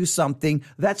offering you something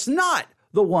that's not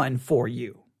the one for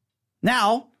you.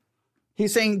 Now,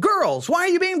 he's saying, girls, why are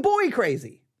you being boy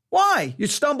crazy? Why? You're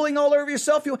stumbling all over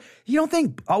yourself. You don't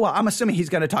think, I'm assuming he's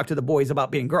going to talk to the boys about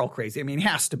being girl crazy. I mean, he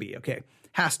has to be, okay?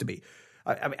 Has to be.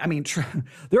 I mean,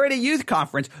 they're at a youth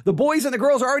conference. The boys and the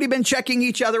girls have already been checking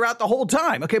each other out the whole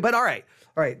time. Okay, but all right.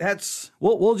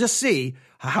 We'll just see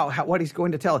what he's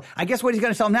going to tell. I guess what he's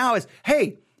going to tell now is,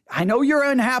 hey, I know you're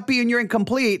unhappy and you're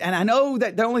incomplete, and I know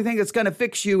that the only thing that's going to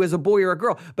fix you is a boy or a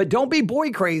girl, but don't be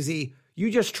boy crazy.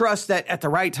 You just trust that at the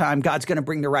right time, God's going to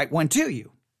bring the right one to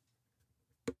you.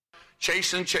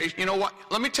 Chase. You know what?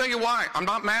 Let me tell you why. I'm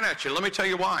not mad at you. Let me tell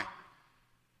you why.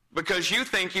 Because you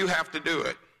think you have to do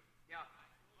it.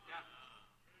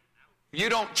 You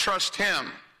don't trust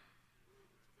him.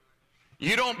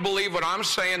 You don't believe what I'm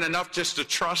saying enough just to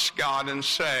trust God and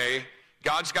say,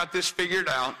 God's got this figured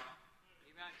out.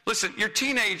 Listen, your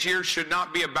teenage years should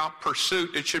not be about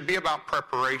pursuit. It should be about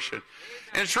preparation.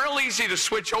 And it's real easy to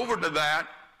switch over to that,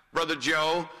 Brother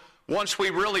Joe, once we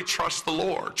really trust the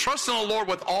Lord. Trust in the Lord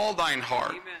with all thine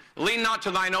heart. Amen. Lean not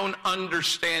to thine own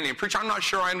understanding. Preacher, I'm not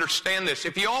sure I understand this.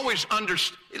 If you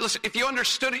if you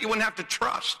understood it, you wouldn't have to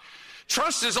trust.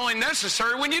 Trust is only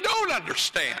necessary when you don't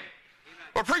understand. Amen.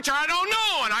 Well, preacher, I don't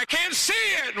know, and I can't see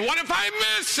it, and what if I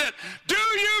miss it? Do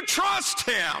you trust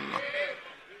him?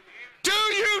 Do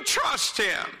you trust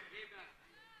him?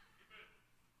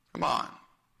 Come on.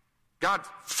 God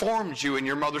formed you in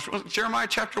your mother's womb. Jeremiah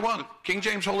chapter 1, King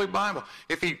James Holy Bible.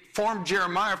 If he formed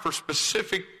Jeremiah for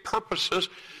specific purposes,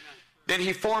 then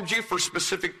he formed you for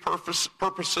specific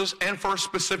purposes and for a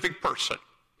specific person.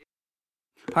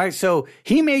 All right, so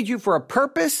he made you for a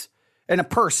purpose and a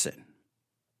person.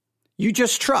 You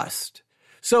just trust.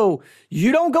 So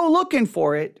you don't go looking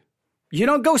for it. You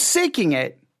don't go seeking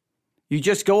it. You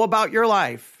just go about your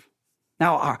life.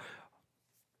 Now,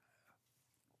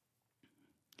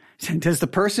 does the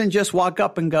person just walk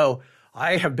up and go,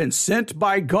 I have been sent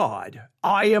by God.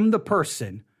 I am the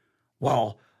person.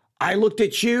 Well, I looked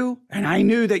at you and I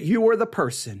knew that you were the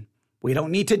person. We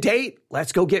don't need to date.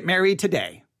 Let's go get married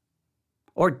today.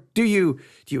 Or do you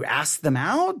ask them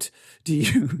out? Do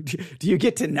you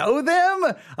get to know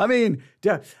them? I mean,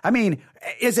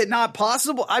 is it not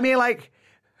possible? I mean, like,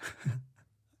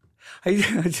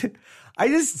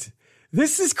 this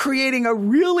is creating a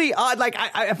really odd, like,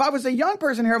 if I was a young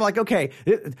person here, I'm like, okay,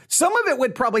 some of it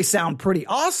would probably sound pretty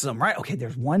awesome, right? Okay,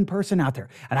 there's one person out there.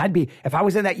 And if I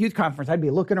was in that youth conference, I'd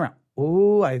be looking around.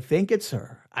 Oh, I think it's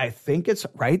her. I think it's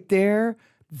right there.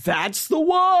 That's the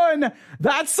one.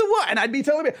 That's the one. And I'd be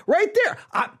telling me right there.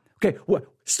 Okay,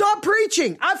 stop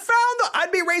preaching.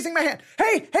 I'd be raising my hand.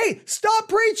 Hey, stop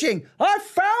preaching. I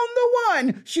found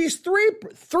the one. She's three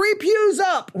pews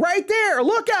up right there.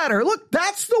 Look at her. Look,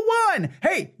 that's the one.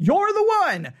 Hey, you're the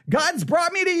one. God's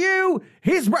brought me to you.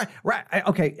 He's right.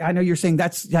 Okay, I know you're saying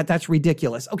that's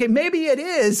ridiculous. Okay, maybe it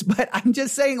is, but I'm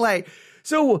just saying like,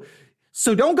 so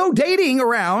don't go dating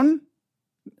around.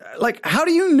 Like, how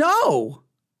do you know?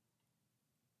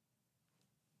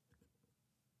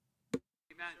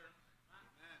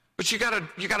 But you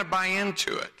gotta buy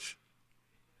into it.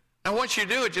 Now, once you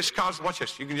do it, watch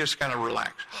this. You can just kind of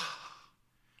relax.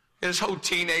 This whole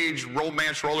teenage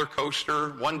romance roller coaster,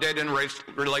 one dead-end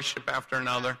relationship after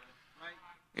another.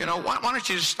 You know, why don't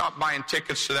you just stop buying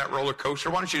tickets to that roller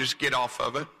coaster? Why don't you just get off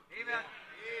of it? Amen.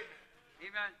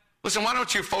 Listen, why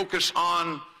don't you focus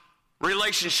on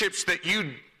relationships that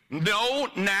you know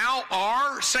now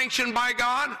are sanctioned by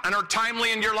God and are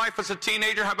timely in your life as a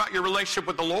teenager? How about your relationship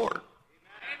with the Lord?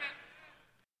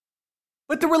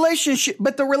 But the relationship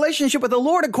with the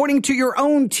Lord, according to your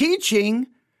own teaching,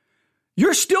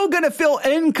 you're still going to feel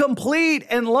incomplete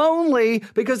and lonely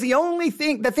because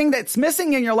the thing that's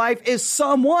missing in your life is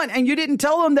someone. And you didn't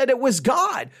tell them that it was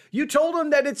God. You told them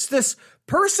that it's this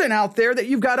person out there that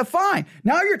you've got to find.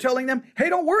 Now you're telling them, hey,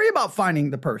 don't worry about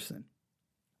finding the person.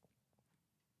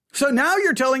 So now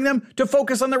you're telling them to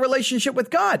focus on the relationship with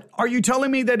God. Are you telling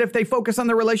me that if they focus on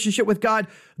the relationship with God,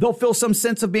 they'll feel some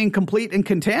sense of being complete and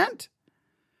content?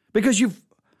 Because Come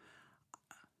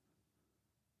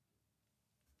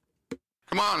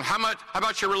on, how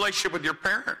about your relationship with your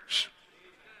parents?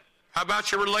 How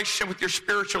about your relationship with your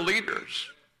spiritual leaders?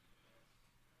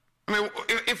 I mean,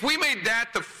 if we made that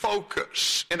the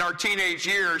focus in our teenage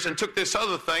years and took this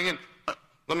other thing, and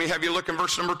let me have you look in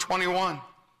verse number 21.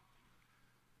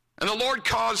 And the Lord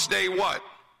caused a what?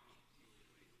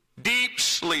 Deep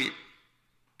sleep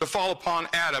to fall upon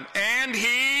Adam, and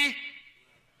he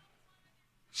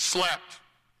slept.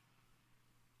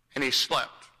 And he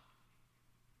slept.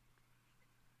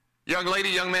 Young lady,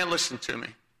 young man, listen to me.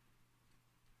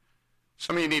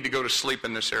 Some of you need to go to sleep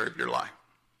in this area of your life.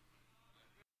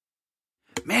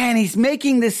 Man, he's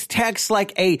making this text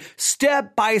like a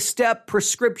step-by-step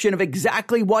prescription of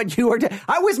exactly what you are doing.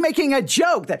 I was making a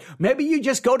joke that maybe you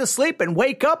just go to sleep and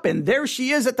wake up and there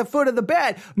she is at the foot of the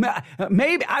bed.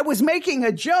 Maybe I was making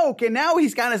a joke and now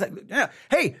he's kind of like,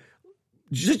 hey,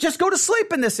 just go to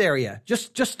sleep in this area.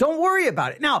 Just don't worry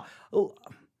about it. Now,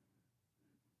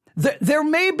 there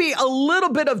may be a little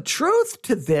bit of truth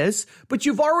to this, but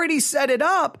you've already set it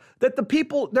up that the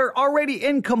people, they're already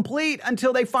incomplete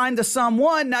until they find the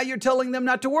someone. Now you're telling them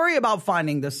not to worry about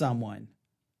finding the someone.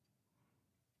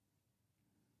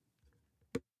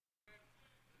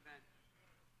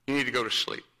 You need to go to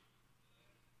sleep.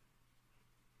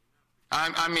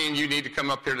 I mean, you need to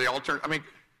come up here to the altar. I mean,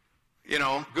 you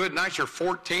know, good night, you're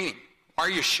 14. Why are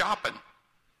you shopping?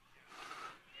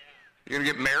 You're going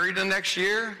to get married the next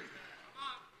year?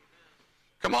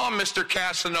 Come on, Mr.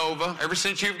 Casanova, ever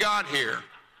since you've got here.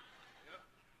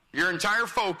 Your entire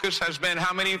focus has been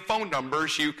how many phone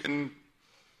numbers you can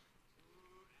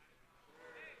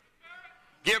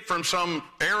get from some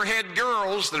airhead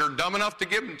girls that are dumb enough to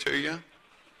give them to you.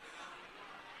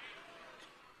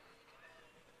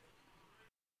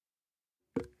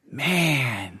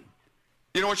 Man.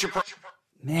 You know what your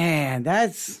Man,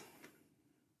 that's...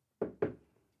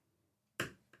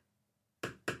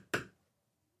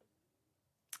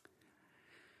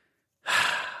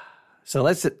 So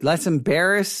let's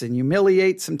embarrass and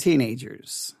humiliate some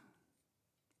teenagers.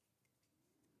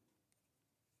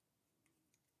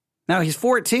 Now he's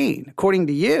 14. According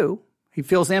to you, he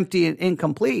feels empty and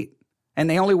incomplete. And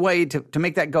the only way to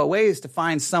make that go away is to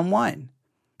find someone.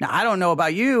 Now, I don't know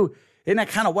about you. Isn't that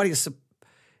kind of what he's,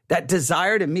 that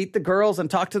desire to meet the girls and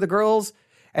talk to the girls?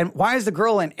 And why is the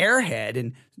girl an airhead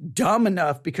and dumb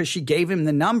enough because she gave him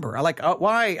the number?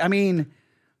 Why? I mean...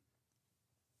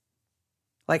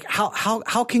 Like,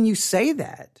 how can you say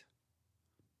that?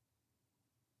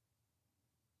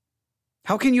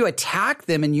 How can you attack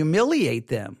them and humiliate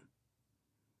them?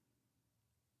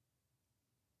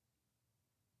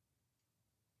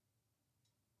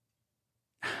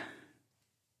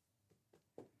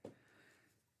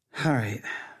 All right.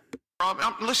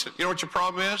 Listen, you know what your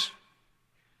problem is?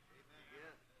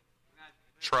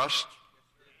 Trust.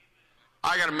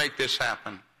 I got to make this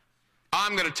happen.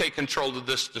 I'm going to take control of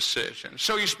this decision.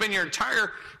 So you spend your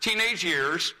entire teenage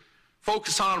years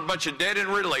focused on a bunch of dead-end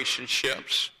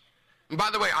relationships. And by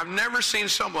the way, I've never seen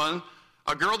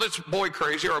a girl that's boy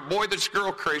crazy or a boy that's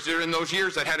girl crazy in those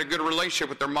years that had a good relationship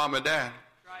with their mom and dad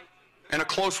and a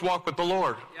close walk with the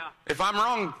Lord. Yeah. If I'm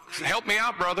wrong, help me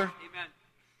out, brother. Amen.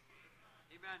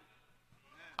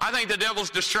 I think the devil's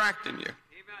distracting you.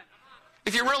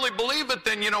 If you really believe it,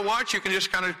 then you know what? You can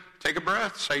just kind of take a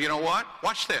breath, say, you know what?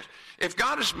 Watch this. If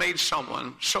God has made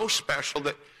someone so special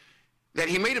that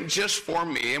he made him just for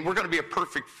me, and we're going to be a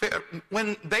perfect fit,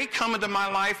 when they come into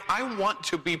my life, I want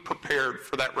to be prepared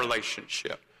for that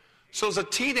relationship. So as a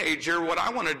teenager, what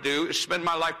I want to do is spend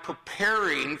my life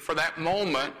preparing for that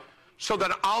moment so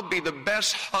that I'll be the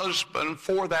best husband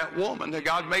for that woman that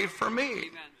God made for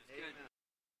me.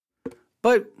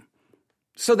 But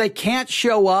so they can't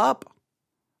show up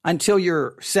until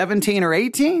you're 17 or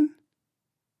 18?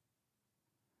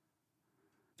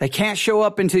 They can't show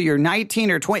up until you're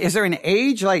 19 or 20. Is there an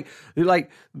age like,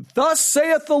 thus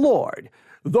saith the Lord,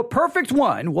 the perfect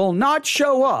one will not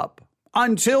show up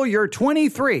until you're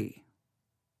 23?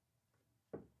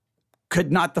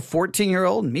 Could not the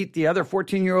 14-year-old meet the other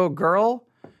 14-year-old girl,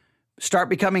 start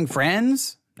becoming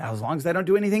friends? Now, as long as they don't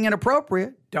do anything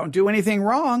inappropriate, don't do anything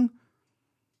wrong.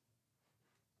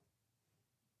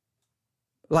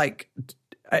 Like,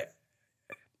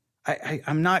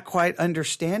 I'm not quite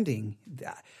understanding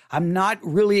that. I'm not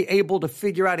really able to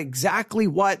figure out exactly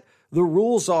what the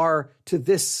rules are to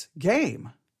this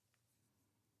game.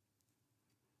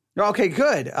 Okay,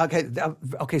 good.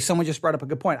 Okay, someone just brought up a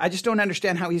good point. I just don't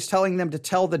understand how he's telling them to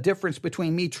tell the difference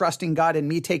between me trusting God and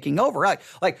me taking over.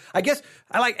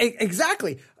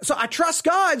 Exactly. So I trust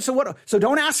God. So what? So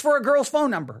don't ask for a girl's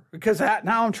phone number because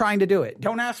now I'm trying to do it.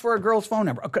 Don't ask for a girl's phone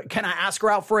number. Okay, can I ask her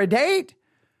out for a date?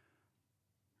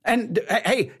 And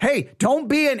hey, don't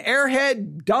be an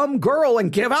airhead, dumb girl and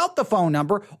give out the phone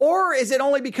number. Or is it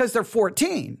only because they're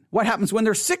 14? What happens when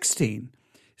they're 16,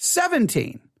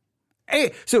 17?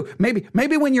 Hey, so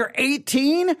maybe when you're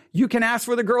 18, you can ask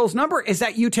for the girl's number. Is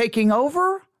that you taking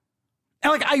over?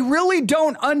 And I really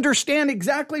don't understand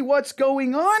exactly what's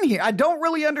going on here. I don't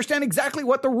really understand exactly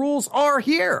what the rules are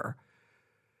here.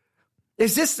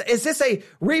 Is this a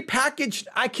repackaged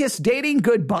I Kiss Dating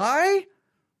goodbye?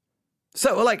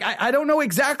 So I don't know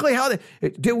exactly how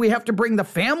do we have to bring the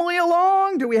family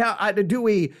along? Do we have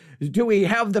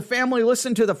the family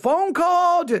listen to the phone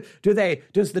call?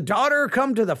 Does the daughter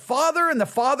come to the father and the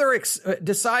father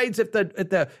decides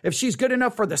if she's good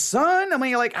enough for the son? I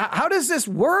mean, how does this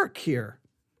work here?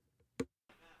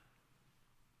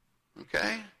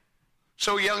 Okay.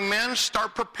 So young men,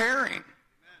 start preparing.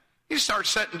 You start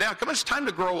setting down. Come on, it's time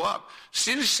to grow up.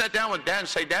 So you just sit down with dad and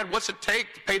say, Dad, what's it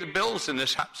take to pay the bills in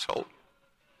this household?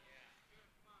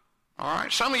 All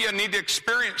right. Some of you need to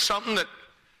experience something that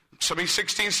somebody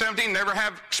 16, 17 never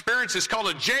have experienced. It's called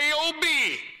a JOB.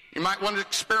 You might want to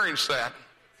experience that.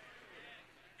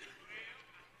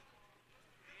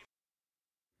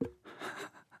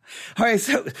 All right.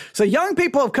 So young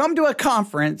people have come to a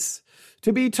conference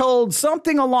to be told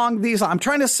something along these lines. I'm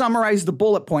trying to summarize the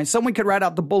bullet points. Someone could write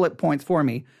out the bullet points for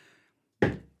me.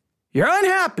 You're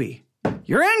unhappy.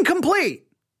 You're incomplete.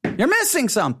 You're missing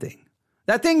something.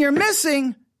 That thing you're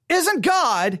missing isn't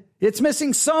God. It's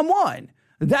missing someone.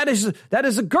 That is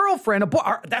a girlfriend, a boy,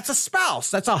 that's a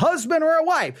spouse, that's a husband or a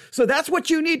wife. So that's what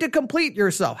you need to complete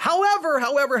yourself. However,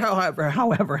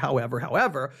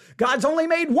 God's only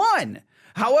made one.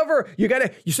 However, you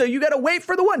gotta wait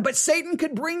for the one, but Satan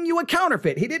could bring you a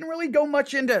counterfeit. He didn't really go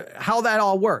much into how that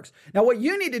all works. Now, what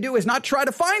you need to do is not try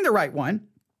to find the right one.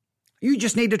 You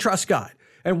just need to trust God.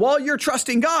 And while you're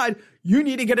trusting God, you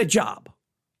need to get a job.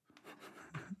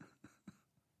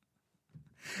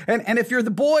 And if you're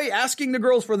the boy asking the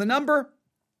girls for the number,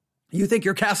 you think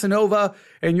you're Casanova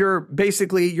and you're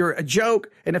a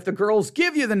joke. And if the girls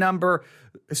give you the number,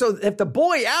 so if the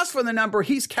boy asks for the number,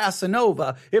 he's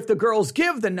Casanova. If the girls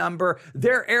give the number,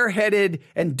 they're airheaded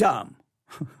and dumb.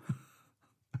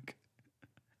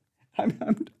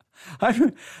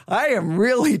 I am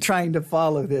really trying to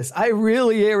follow this. I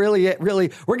really,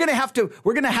 we're going to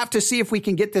have to see if we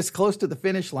can get this close to the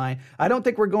finish line. I don't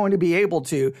think we're going to be able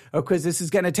to because this is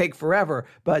going to take forever.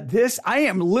 But I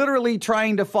am literally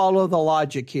trying to follow the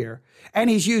logic here. And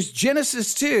he's used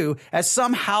Genesis 2 as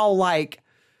somehow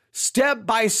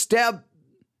step-by-step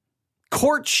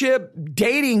courtship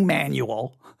dating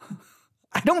manual.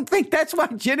 I don't think that's why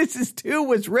Genesis 2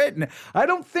 was written. I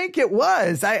don't think it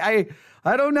was.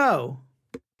 I don't know.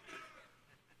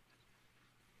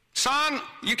 Son,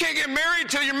 you can't get married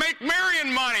till you make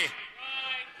marrying money.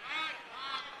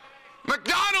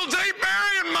 McDonald's ain't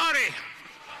marrying money.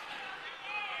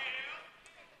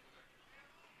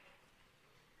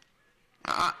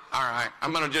 All right,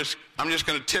 I'm just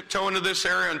gonna tiptoe into this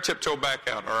area and tiptoe back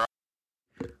out. All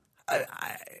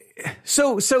right.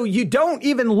 So you don't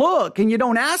even look and you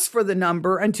don't ask for the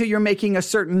number until you're making a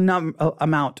certain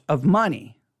amount of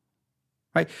money.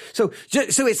 right? So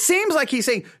it seems like he's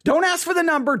saying, don't ask for the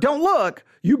number, don't look,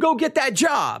 you go get that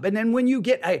job. And then when you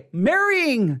get a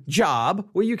marrying job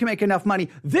where you can make enough money,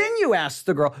 then you ask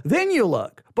the girl, then you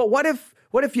look. But what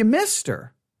if you missed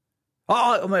her?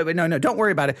 Oh, no, don't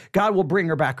worry about it. God will bring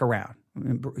her back around.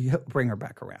 Bring her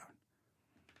back around.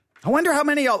 I wonder how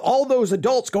many of all those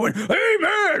adults going,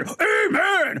 amen,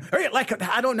 amen. Like,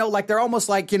 I don't know, like they're almost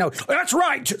like, that's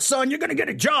right, son, you're going to get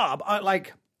a job. I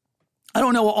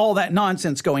don't know all that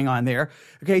nonsense going on there.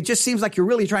 Okay, it just seems like you're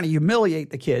really trying to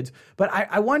humiliate the kids. But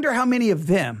I wonder how many of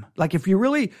them, like if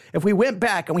we went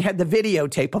back and we had the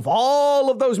videotape of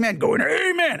all of those men going,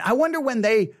 amen. I wonder when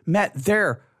they met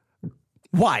their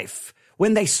wife,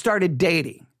 when they started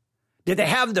dating. Did they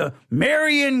have the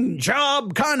marrying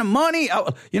job kind of money?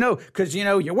 Because,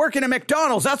 you're working at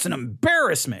McDonald's. That's an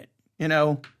embarrassment,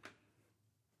 I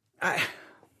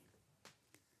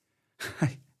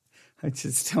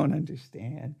just don't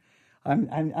understand.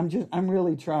 I'm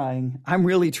really trying. I'm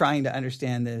really trying to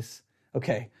understand this.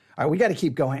 Okay. All right. We got to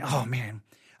keep going. Oh, man.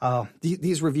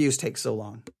 These reviews take so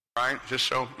long. All right. Just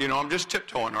so, I'm just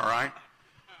tiptoeing. All right.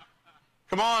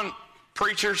 Come on,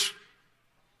 preachers.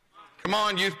 Come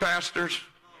on, youth pastors.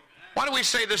 Why do we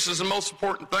say this is the most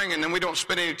important thing and then we don't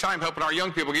spend any time helping our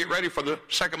young people get ready for the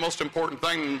second most important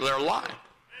thing in their life?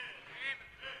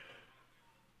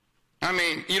 I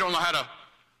mean, you don't know how to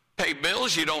pay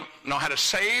bills. You don't know how to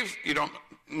save. You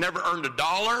never earned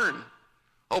 $1.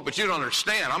 But you don't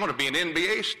understand. I'm going to be an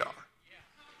NBA star.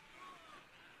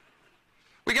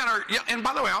 We got and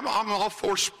by the way, I'm all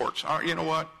for sports. You know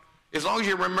what? As long as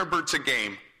you remember it's a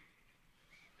game.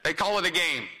 They call it a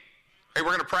game. Hey, we're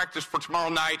going to practice for tomorrow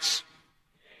night's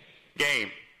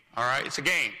game. All right? It's a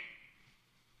game.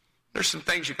 There's some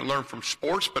things you can learn from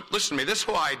sports, but listen to me. This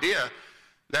whole idea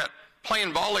that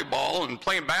playing volleyball and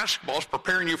playing basketball is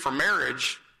preparing you for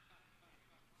marriage.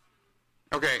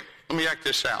 Okay, let me act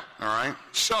this out, all right?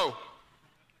 So,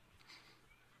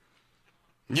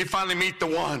 you finally meet the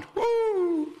one.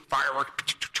 Woo!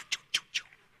 Firework.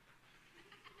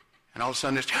 And all of a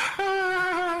sudden it's...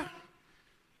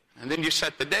 And then you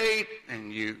set the date,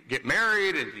 and you get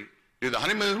married, and you do the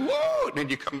honeymoon, whoa, and then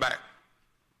you come back.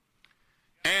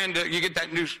 And you get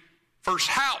that new first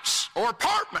house or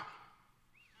apartment.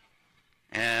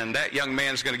 And that young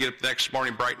man's going to get up the next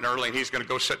morning bright and early, and he's going to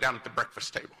go sit down at the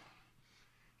breakfast table.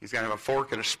 He's going to have a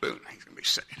fork and a spoon. He's going to be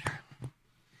sitting there.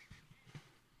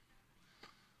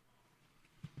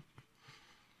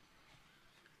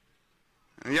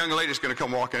 And the young lady's going to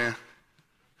come walking in.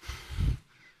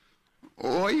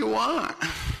 What do you want?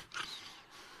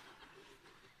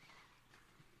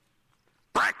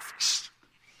 Breakfast.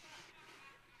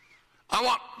 I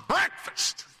want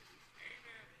breakfast.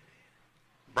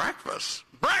 Breakfast.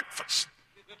 Breakfast.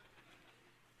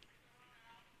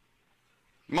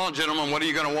 Come on, gentlemen, what are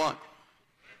you going to want?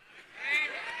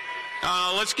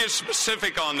 Let's get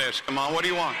specific on this. Come on, what do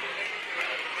you want?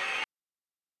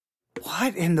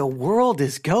 What in the world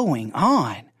is going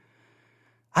on?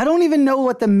 I don't even know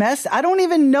what I don't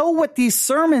even know what these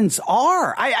sermons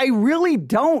are. I really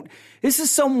don't. This is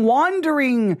some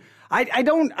wandering. I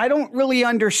don't really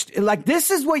understand. Like, this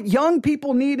is what young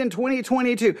people need in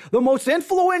 2022. The most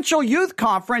influential youth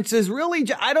conference is really,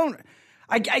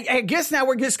 I guess now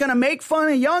we're just going to make fun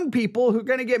of young people who are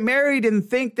going to get married and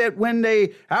think that when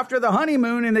after the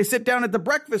honeymoon and they sit down at the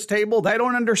breakfast table, they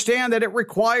don't understand that it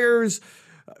requires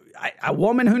a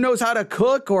woman who knows how to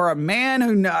cook or a man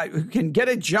who can get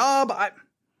a job.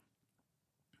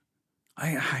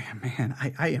 I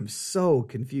am so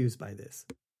confused by this.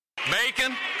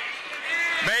 Bacon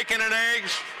and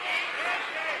eggs.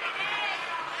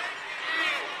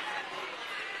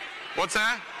 What's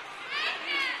that?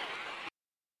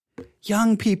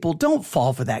 Young people, don't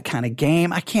fall for that kind of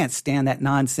game. I can't stand that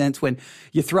nonsense when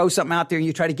you throw something out there and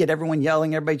you try to get everyone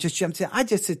yelling, everybody just jumps in. I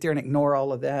just sit there and ignore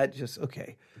all of that. Just,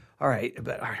 okay. All right.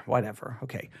 But all right, whatever.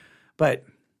 Okay. But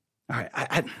all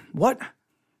right. What?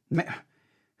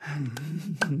 I'm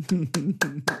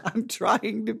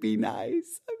trying to be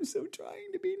nice. I'm so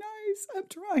trying to be nice. I'm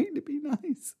trying to be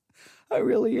nice. I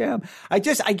really am. I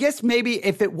guess maybe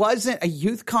if it wasn't a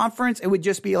youth conference, it would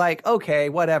just be like, okay,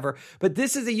 whatever. But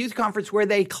this is a youth conference where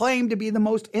they claim to be the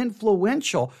most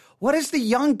influential. What is the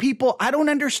young people? I don't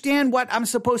understand what I'm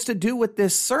supposed to do with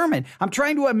this sermon. I'm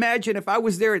trying to imagine if I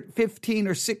was there at 15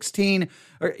 or 16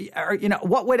 or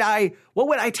what would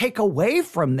I take away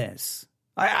from this?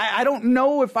 I don't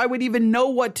know if I would even know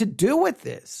what to do with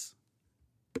this.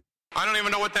 I don't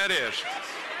even know what that is.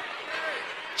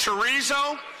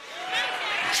 Chorizo?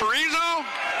 Chorizo?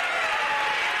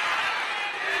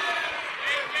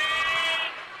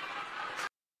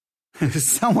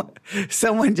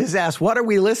 Someone just asked, what are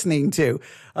we listening to?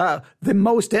 The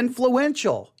most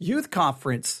influential youth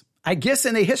conference, I guess,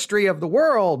 in the history of the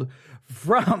world,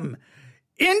 from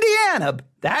Indiana.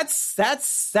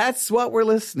 That's what we're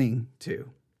listening to.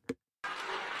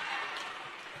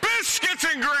 Biscuits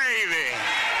and gravy.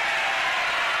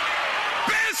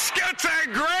 Biscuits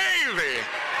and gravy.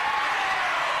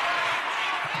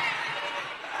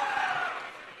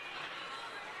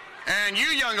 And you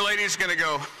young ladies going to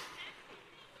go,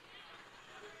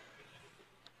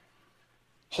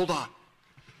 hold on.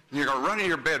 And you're going to run in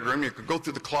your bedroom. You're going to go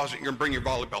through the closet. You're going to bring your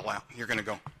volleyball out. You're going to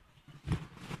go.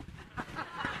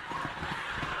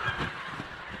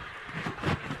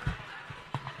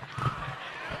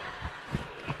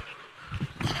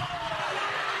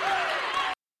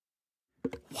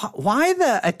 Why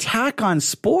the attack on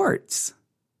sports?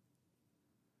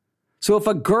 So if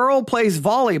a girl plays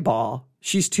volleyball,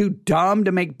 she's too dumb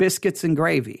to make biscuits and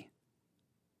gravy.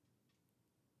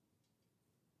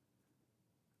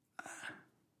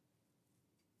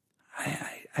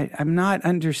 I'm not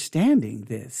understanding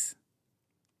this.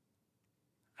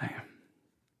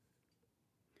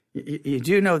 You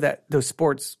do know that those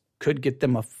sports could get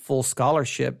them a full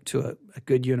scholarship to a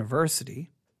good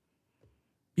university.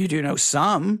 You do know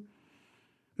some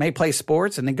may play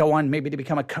sports and then go on maybe to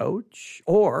become a coach,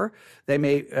 or they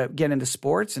may get into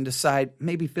sports and decide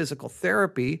maybe physical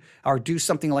therapy or do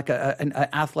something like an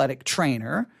athletic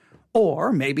trainer,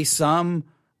 or maybe some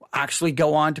actually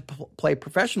go on to play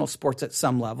professional sports at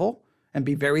some level and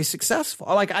be very successful.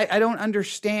 Like, I don't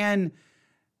understand.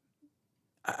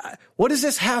 What does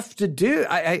this have to do?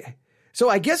 So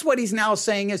I guess what he's now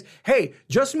saying is, hey,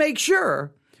 just make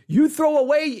sure you throw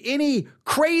away any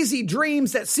crazy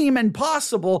dreams that seem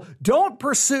impossible. Don't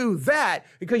pursue that,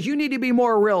 because you need to be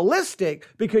more realistic,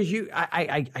 because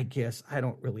I guess I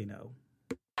don't really know.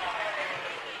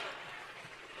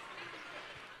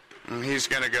 And he's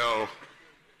going to go,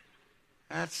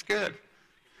 that's good.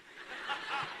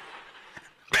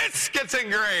 Biscuits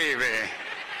and gravy.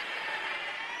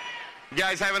 You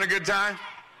guys having a good time?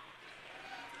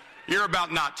 You're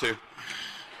about not to.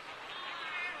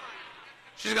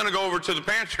 She's going to go over to the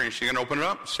pantry and she's going to open it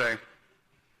up and say,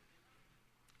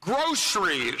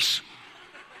 groceries.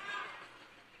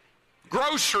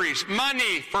 Groceries.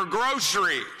 Money for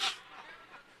groceries.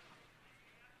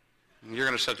 And you're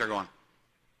going to sit there going,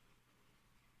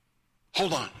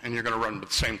 hold on. And you're going to run to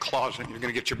the same closet. You're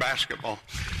going to get your basketball.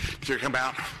 You're going to come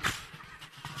out.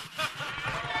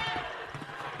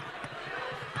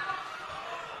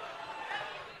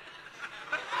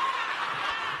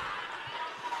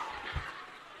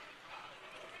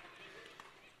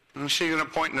 And she's going to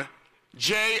point to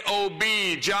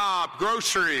J-O-B, job,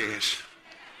 groceries.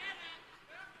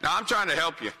 Now, I'm trying to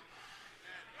help you.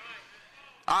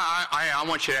 I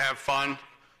want you to have fun.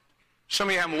 Some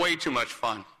of you have way too much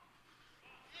fun.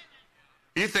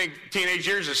 You think teenage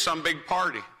years is some big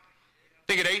party.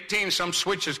 Think at 18 some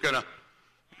switch is going to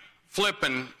flip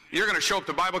and you're going to show up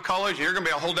to Bible college and you're going to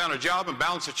be able to hold down a job and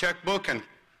balance a checkbook, and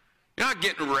you're not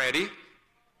getting ready.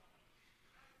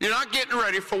 You're not getting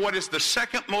ready for what is the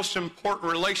second most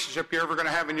important relationship you're ever going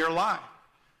to have in your life.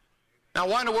 Now,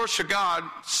 why in the world should God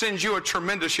send you a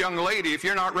tremendous young lady if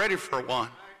you're not ready for one?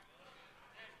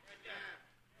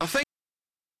 I think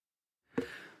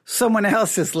someone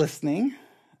else is listening.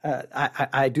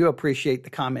 I do appreciate the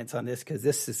comments on this, because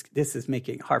this is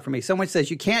making it hard for me. Someone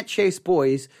says, you can't chase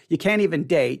boys. You can't even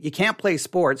date. You can't play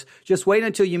sports. Just wait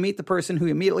until you meet the person who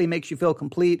immediately makes you feel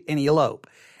complete and elope.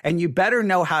 And you better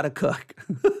know how to cook.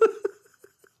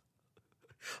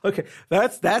 Okay,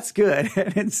 that's good.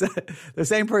 And it's, the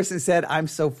same person said, I'm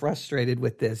so frustrated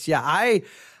with this. Yeah,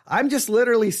 I'm just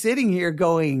literally sitting here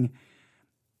going,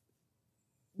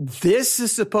 this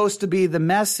is supposed to be the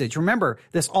message. Remember,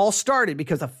 this all started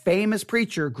because a famous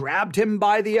preacher grabbed him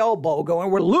by the elbow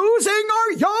going, we're losing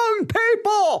our young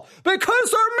people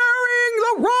because they're marrying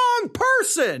the wrong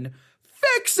person.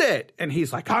 Fix it. And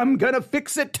he's like, I'm going to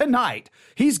fix it tonight.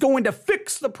 He's going to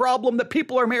fix the problem that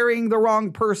people are marrying the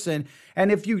wrong person.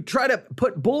 And if you try to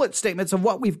put bullet statements of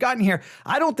what we've gotten here,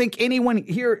 I don't think anyone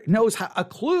here knows a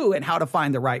clue in how to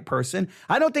find the right person.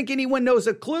 I don't think anyone knows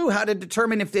a clue how to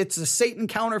determine if it's a Satan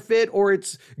counterfeit or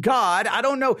it's God. I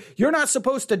don't know. You're not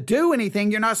supposed to do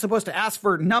anything. You're not supposed to ask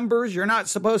for numbers. You're not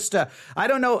supposed to, I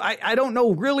don't know. I don't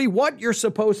know really what you're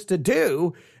supposed to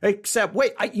do, except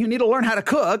you need to learn how to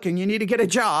cook and you need to get a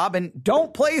job and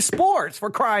don't play sports, for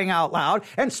crying out loud,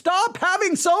 and stop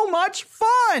having so much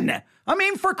fun. I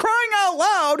mean, for crying out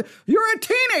loud, you're a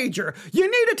teenager. You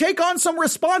need to take on some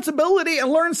responsibility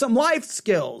and learn some life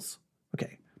skills.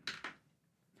 Okay.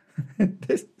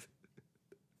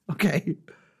 Okay.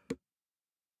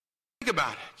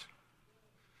 about it.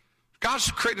 God's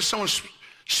created someone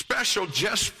special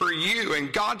just for you.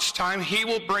 In God's time, he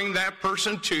will bring that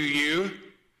person to you.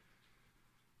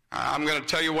 I'm going to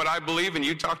tell you what I believe, and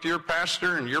you talk to your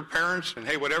pastor and your parents, and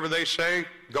hey, whatever they say,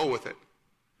 go with it.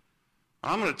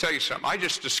 I'm going to tell you something. I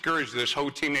just discouraged this whole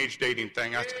teenage dating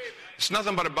thing. It's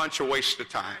nothing but a bunch of waste of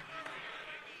time.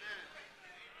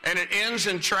 And it ends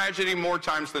in tragedy more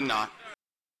times than not.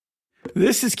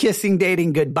 This is kissing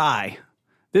dating goodbye.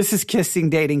 This is kissing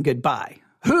dating goodbye.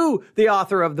 Who, the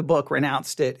author of the book,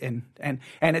 renounced it, and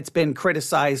it's been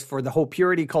criticized for the whole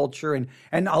purity culture, and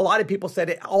a lot of people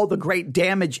said all the great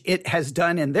damage it has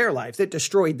done in their lives. It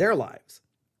destroyed their lives.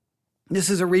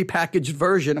 This is a repackaged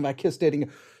version of I Kiss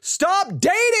Dating. Stop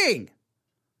dating!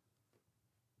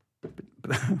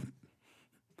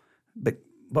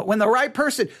 But when the right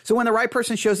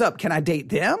person shows up, can I date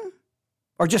them?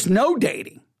 Or just no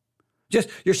dating? Just,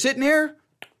 you're sitting here,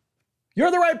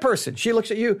 you're the right person. She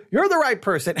looks at you, you're the right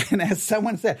person. And as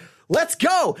someone said, let's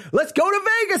go to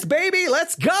Vegas, baby.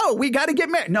 Let's go. We got to get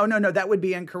married. No, that would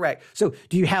be incorrect. So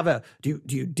do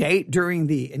you date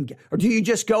during or do you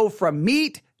just go from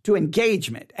meet to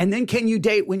engagement? And then can you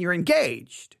date when you're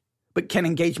engaged? But can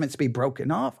engagements be broken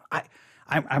off?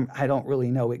 I don't really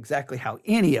know exactly how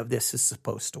any of this is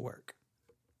supposed to work.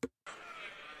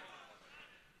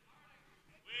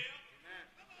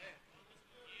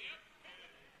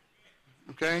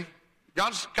 Okay?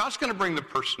 God's going to bring the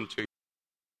person to you.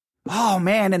 Oh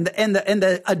man, and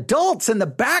the adults in the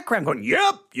background going,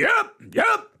 yep, I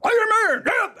am married,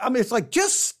 yep. I mean, it's like,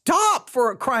 just stop,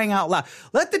 for crying out loud.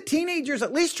 Let the teenagers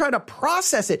at least try to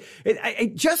process it.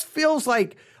 It just feels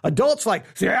like adults like,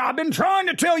 see, I've been trying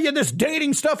to tell you this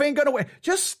dating stuff ain't gonna win.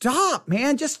 Just stop,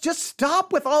 man. Just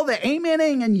stop with all the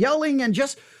amening and yelling, and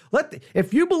just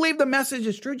if you believe the message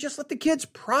is true, just let the kids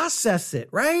process it,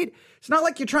 right? It's not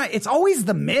like it's always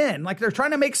the men. Like they're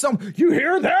trying to make you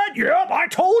hear that? Yep, I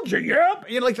told you, yep.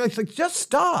 You know, like just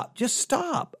stop.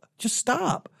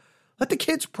 Let the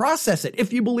kids process it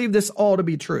if you believe this all to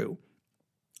be true.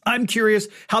 I'm curious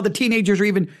how the teenagers are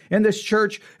even in this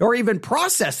church or even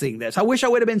processing this. I wish I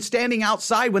would have been standing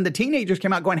outside when the teenagers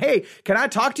came out going, hey, can I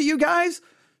talk to you guys?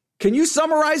 Can you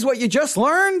summarize what you just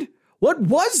learned? What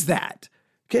was that?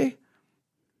 Okay.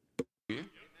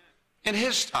 In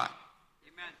his time.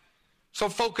 Amen. So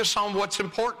focus on what's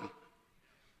important.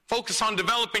 Focus on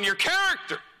developing your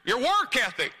character, your work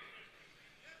ethic.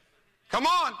 Come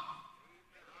on.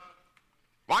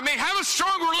 Well, I mean, have a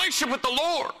strong relationship with the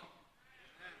Lord.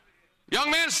 Young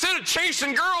man, instead of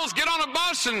chasing girls, get on a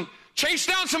bus and chase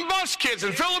down some bus kids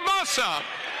and fill the bus up.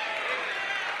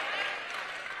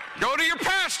 Go to your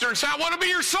pastor and say, I want to be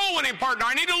your soul winning partner.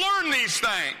 I need to learn these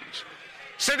things.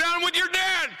 Sit down with your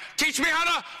dad. Teach me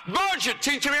how to budget.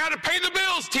 Teach me how to pay the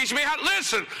bills. Teach me how to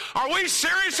listen. Are we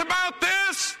serious about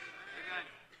this?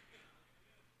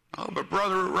 Oh, but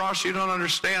Brother Ross, you don't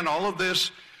understand all of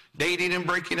this dating and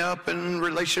breaking up and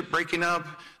relationship breaking up,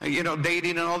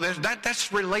 dating and all this.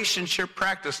 That's relationship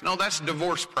practice. No, that's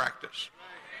divorce practice.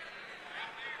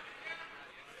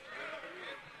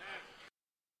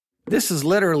 This is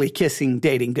literally kissing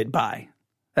dating goodbye.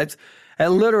 That's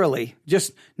literally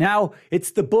just now.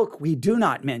 It's the book we do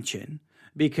not mention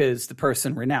because the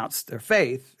person renounced their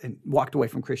faith and walked away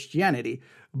from Christianity,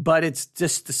 but it's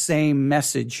just the same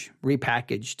message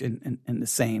repackaged in the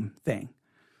same thing.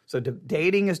 So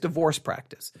dating is divorce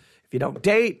practice. If you don't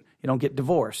date, you don't get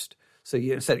divorced. So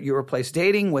you replace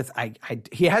dating with,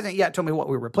 he hasn't yet told me what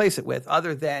we replace it with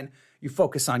other than you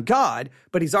focus on God,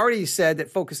 but he's already said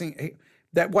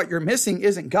that what you're missing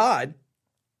isn't God.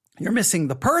 You're missing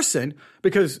the person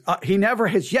because he never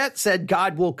has yet said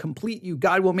God will complete you.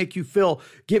 God will make you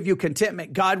give you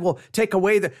contentment. God will take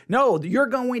away no, you're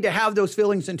going to have those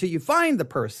feelings until you find the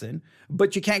person,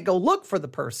 but you can't go look for the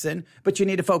person, but you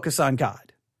need to focus on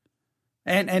God.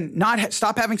 And not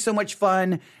stop having so much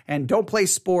fun and don't play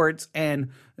sports and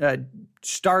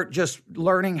start just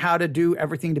learning how to do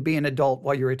everything to be an adult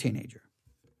while you're a teenager.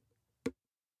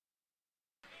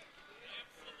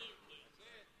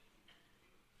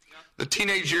 The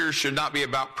teenage years should not be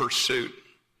about pursuit,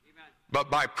 but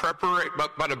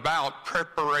about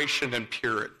preparation and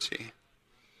purity.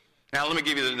 Now let me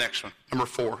give you the next one. Number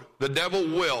 4. The devil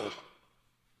will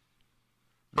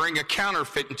bring a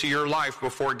counterfeit into your life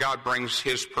before God brings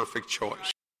his perfect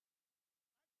choice.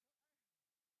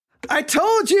 I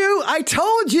told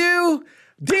you.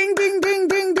 Ding, ding, ding,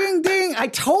 ding, ding, ding. I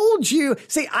told you.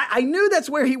 See, I knew that's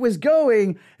where he was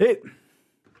going.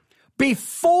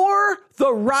 Before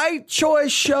the right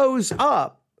choice shows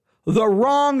up, the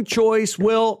wrong choice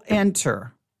will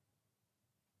enter.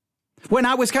 When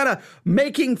I was kind of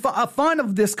making fun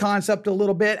of this concept a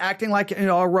little bit, acting like,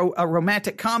 a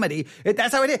romantic comedy,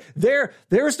 that's how it is.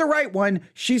 There's the right one.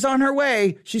 She's on her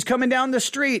way. She's coming down the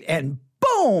street, and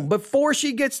boom, before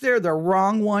she gets there, the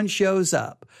wrong one shows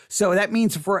up. So that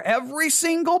means for every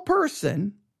single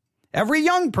person, every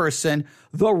young person,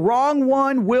 the wrong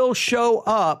one will show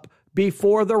up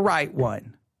before the right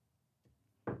one.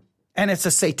 And it's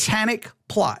a satanic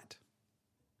plot.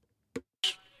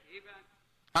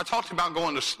 I talked about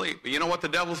going to sleep, but you know what the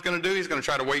devil's going to do? He's going to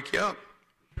try to wake you up.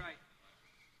 Right.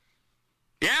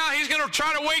 Yeah, he's going to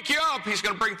try to wake you up. He's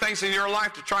going to bring things into your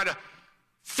life to try to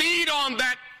feed on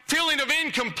that feeling of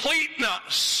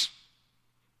incompleteness.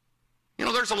 You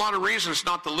know, there's a lot of reasons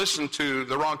not to listen to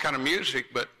the wrong kind of music,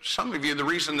 but some of you, the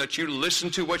reason that you listen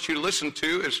to what you listen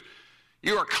to is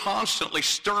you are constantly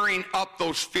stirring up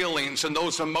those feelings and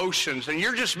those emotions, and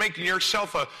you're just making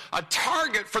yourself a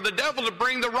target for the devil to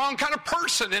bring the wrong kind of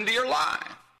person into your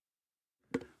life.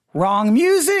 Wrong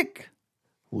music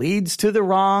leads to the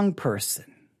wrong person.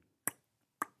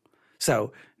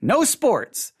 So, no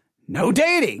sports, no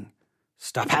dating,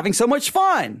 stop having so much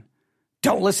fun,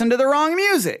 don't listen to the wrong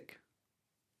music.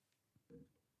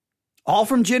 All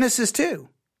from Genesis 2.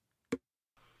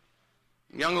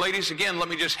 Young ladies, again, let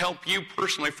me just help you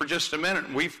personally for just a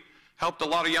minute. We've helped a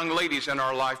lot of young ladies in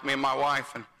our life, me and my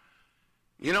wife. And,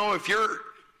 you know, if you're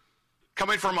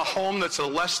coming from a home that's a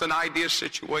less than ideal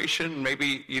situation,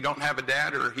 maybe you don't have a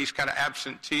dad or he's kind of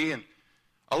absentee, and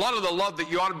a lot of the love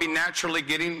that you ought to be naturally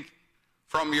getting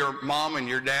from your mom and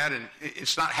your dad, and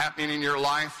it's not happening in your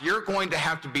life, you're going to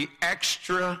have to be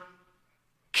extra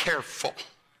careful.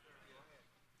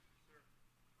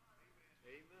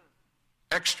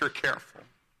 Extra careful.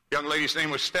 Young lady's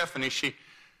name was Stephanie. She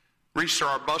reached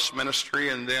our bus ministry,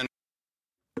 and then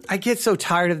I get so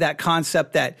tired of that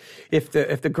concept that if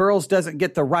the girls doesn't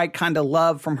get the right kind of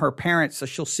love from her parents, so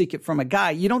she'll seek it from a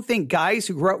guy. You don't think guys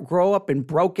who grow up in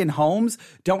broken homes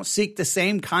don't seek the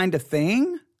same kind of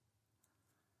thing?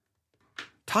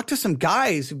 Talk to some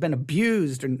guys who've been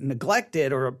abused or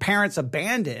neglected or parents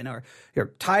abandoned or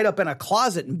you're tied up in a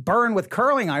closet and burned with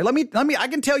curling iron. I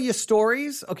can tell you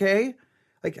stories, okay?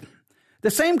 Like, the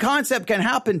same concept can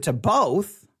happen to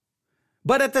both,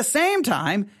 but at the same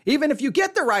time, even if you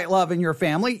get the right love in your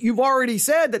family, you've already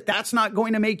said that that's not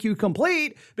going to make you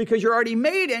complete because you're already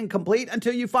made incomplete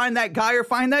until you find that guy or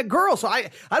find that girl. So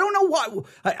I don't know what,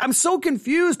 I'm so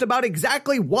confused about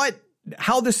exactly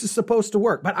how this is supposed to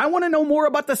work, but I want to know more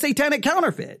about the satanic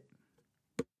counterfeit.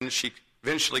 She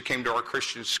eventually came to our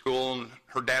Christian school, and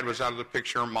her dad was out of the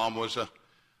picture. Her mom was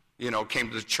came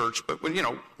to the church, but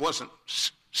wasn't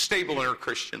stable in her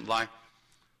Christian life.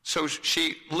 So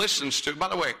she listens to, by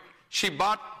the way, she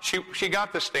got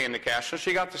to stay in the castle.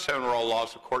 She got the 7 royal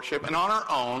laws of courtship, and on her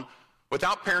own,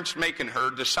 without parents making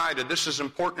her, decided this is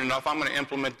important enough, I'm going to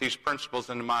implement these principles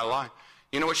into my life.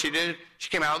 You know what she did? She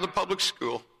came out of the public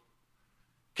school,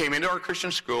 came into our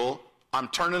Christian school. I'm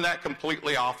turning that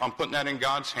completely off. I'm putting that in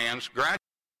God's hands.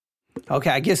 Okay,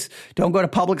 I guess don't go to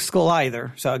public school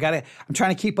either. So I'm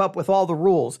trying to keep up with all the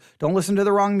rules. Don't listen to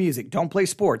the wrong music. Don't play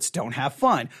sports. Don't have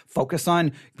fun. Focus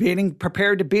on getting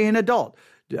prepared to be an adult.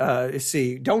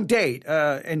 Don't date.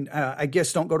 And I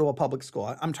guess don't go to a public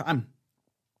school.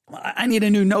 I need a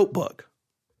new notebook.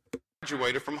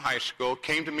 Graduated from high school,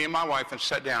 came to me and my wife and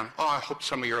sat down. Oh, I hope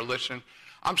some of you are listening.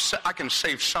 I can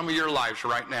save some of your lives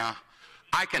right now.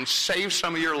 I can save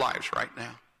some of your lives right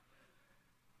now.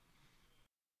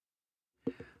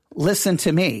 Listen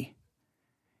to me.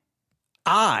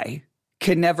 I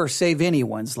can never save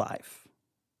anyone's life.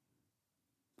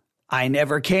 I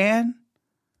never can,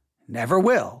 never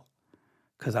will,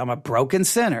 because I'm a broken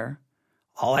sinner.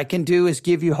 All I can do is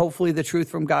give you hopefully the truth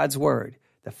from God's word.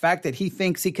 The fact that he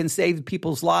thinks he can save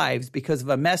people's lives because of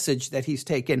a message that he's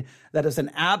taken that is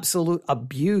an absolute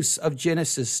abuse of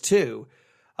Genesis 2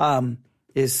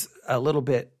 is a little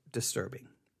bit disturbing.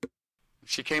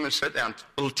 She came and sat down,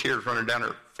 little tears running down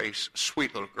her face,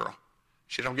 sweet little girl.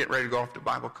 She said, I'm getting ready to go off to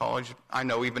Bible college. I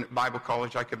know even at Bible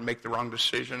college I could make the wrong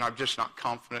decision. I'm just not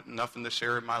confident enough in this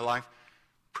area of my life.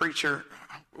 Preacher,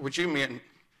 would you and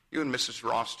Mrs.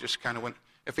 Ross just kind of went,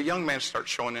 if a young man starts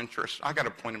showing interest, I got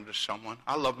to point him to someone.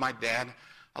 I love my dad.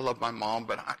 I love my mom,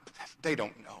 but they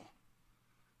don't know.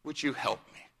 Would you help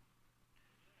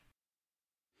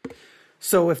me?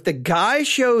 So if the guy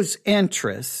shows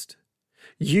interest,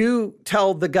 you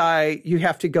tell the guy you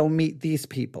have to go meet these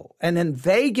people, and then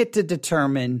they get to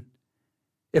determine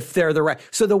if they're the right.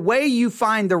 So the way you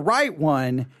find the right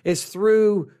one is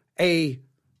through a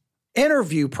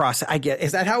interview process. I get.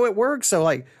 Is that how it works? So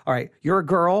all right, you're a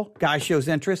girl, guy shows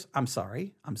interest. I'm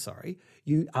sorry.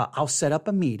 I'll set up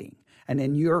a meeting. and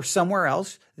then you're somewhere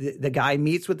else. The guy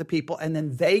meets with the people, and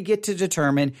then they get to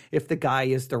determine if the guy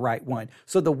is the right one.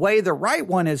 So the way the right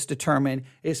one is determined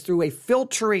is through a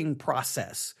filtering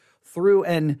process, through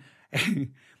an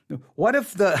what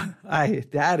if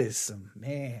that is some,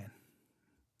 man.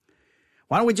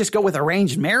 Why don't we just go with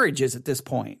arranged marriages at this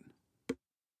point?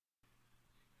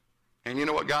 And you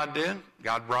know what God did?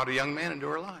 God brought a young man into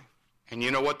her life. And you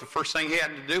know what the first thing he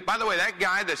had to do? By the way, that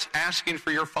guy that's asking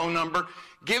for your phone number,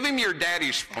 give him your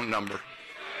daddy's phone number.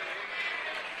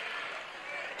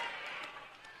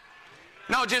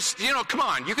 No, just, come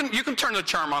on. You can turn the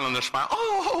charm on this smile.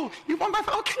 Oh, you want my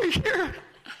phone? Okay, here.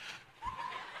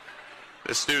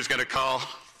 This dude's going to call.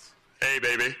 Hey,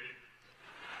 baby.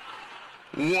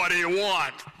 What do you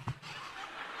want?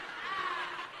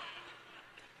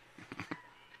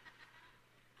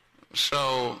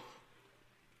 So,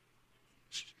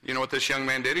 you know what this young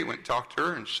man did? He went and talked to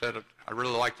her and said, I'd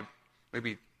really like to,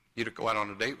 maybe you to go out on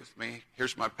a date with me.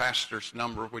 Here's my pastor's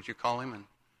number. Would you call him?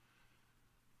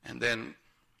 And then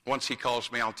once he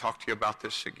calls me, I'll talk to you about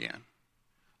this again.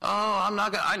 Oh, I'm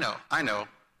not going to, I know.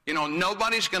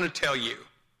 Nobody's going to tell you.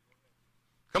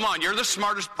 Come on, you're the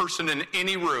smartest person in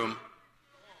any room.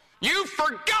 You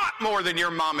forgot more than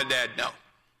your mom and dad know.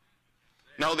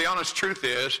 No, the honest truth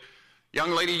is,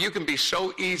 young lady, you can be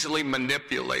so easily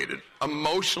manipulated,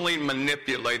 emotionally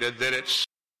manipulated, that it's...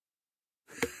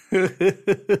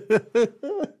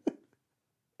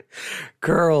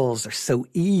 Girls are so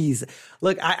easy.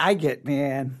 Look, I get,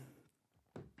 man.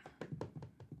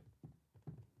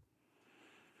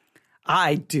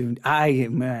 I do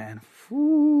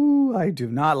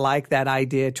not like that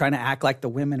idea, trying to act like the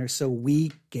women are so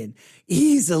weak and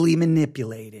easily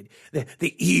manipulated.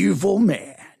 The evil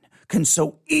man can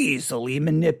so easily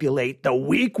manipulate the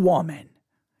weak woman.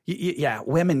 Yeah,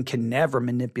 women can never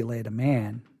manipulate a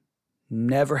man.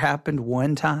 Never happened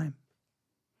one time.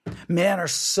 Men are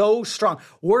so strong.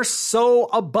 We're so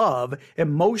above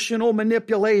emotional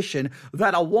manipulation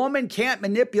that a woman can't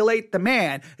manipulate the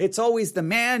man. It's always the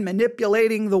man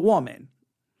manipulating the woman.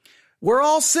 We're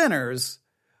all sinners.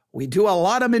 We do a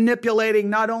lot of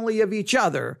manipulating, not only of each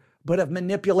other, but of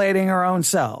manipulating our own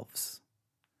selves.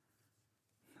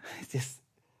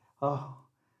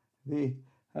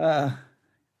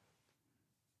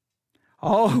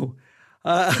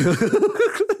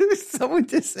 Someone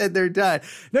just said they're done.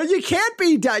 No, you can't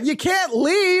be done. You can't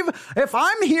leave. If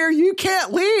I'm here, you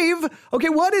can't leave. Okay,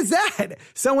 what is that?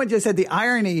 Someone just said the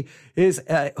irony is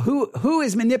who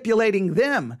is manipulating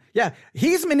them? Yeah,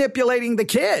 he's manipulating the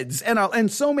kids in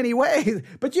so many ways.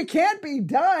 But you can't be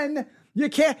done. You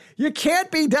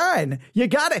can't be done. You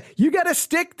gotta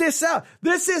stick this out.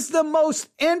 This is the most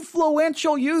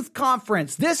influential youth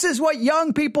conference. This is what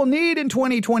young people need in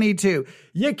 2022.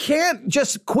 You can't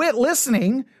just quit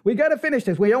listening. We got to finish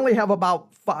this. We only have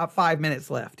about 5 minutes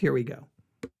left. Here we go.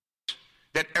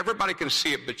 That everybody can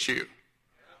see it but you.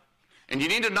 And you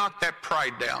need to knock that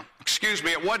pride down. Excuse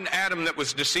me, it wasn't Adam that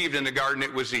was deceived in the garden,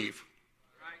 it was Eve.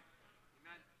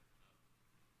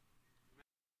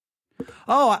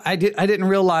 Oh, I didn't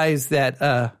realize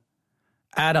that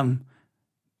Adam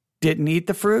didn't eat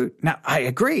the fruit. Now, I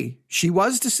agree. She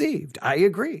was deceived. I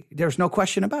agree. There's no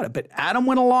question about it. But Adam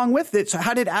went along with it. So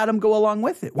how did Adam go along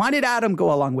with it? Why did Adam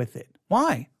go along with it?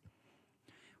 Why?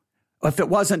 If it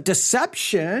wasn't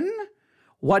deception,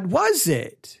 what was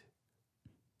it?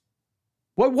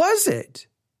 What was it?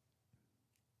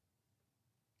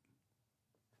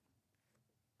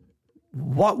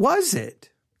 What was it?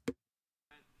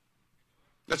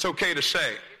 That's okay to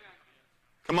say.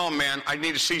 Come on, man. I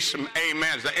need to see some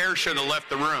amens. The air should have left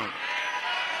the room.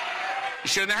 You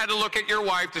shouldn't have had to look at your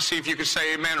wife to see if you could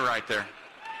say amen right there.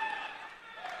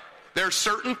 There are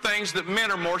certain things that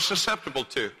men are more susceptible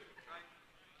to.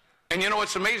 And you know,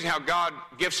 it's amazing how God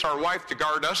gifts our wife to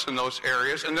guard us in those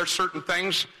areas, and there's certain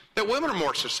things that women are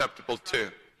more susceptible to.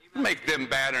 Make them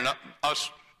bad and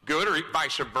us good, or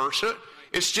vice versa.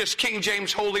 It's just King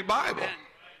James Holy Bible.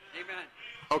 Amen.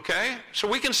 Okay? So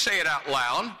we can say it out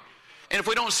loud. And if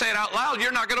we don't say it out loud,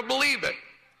 you're not going to believe it.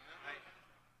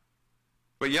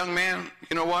 But young man,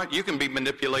 you know what? You can be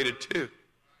manipulated too.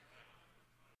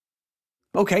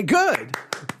 Okay, good.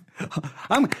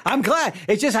 I'm glad.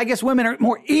 It's just, I guess women are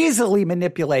more easily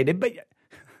manipulated, but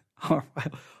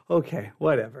okay,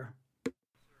 whatever.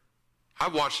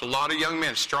 I've watched a lot of young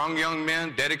men, strong young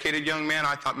men, dedicated young men.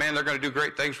 I thought, man, they're going to do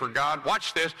great things for God.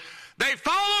 Watch this. They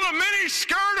followed a mini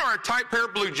skirt or a tight pair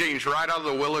of blue jeans right out of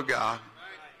the will of God.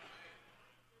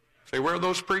 Say, where are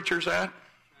those preachers at?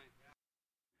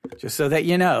 Just so that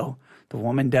you know, the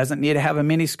woman doesn't need to have a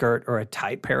mini skirt or a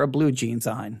tight pair of blue jeans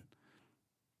on.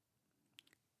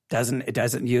 It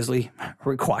doesn't usually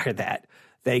require that.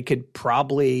 They could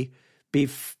probably be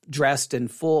dressed in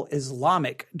full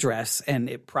Islamic dress, and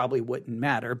it probably wouldn't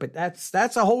matter. But that's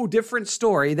a whole different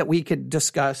story that we could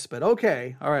discuss. But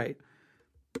okay, all right.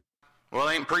 Well,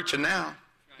 they ain't preaching now.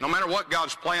 No matter what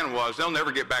God's plan was, they'll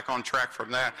never get back on track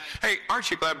from that. Hey, aren't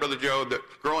you glad, Brother Joe, that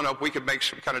growing up we could make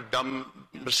some kind of dumb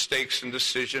mistakes and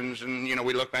decisions, and,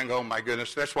 we look back and go, oh, my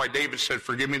goodness. That's why David said,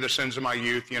 forgive me the sins of my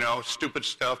youth, stupid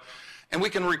stuff. And we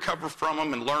can recover from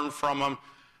them and learn from them.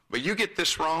 But you get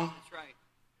this wrong. That's right.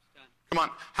 Come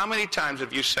on. How many times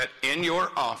have you sat in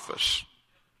your office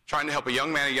trying to help a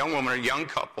young man, a young woman, a young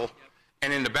couple,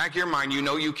 and in the back of your mind,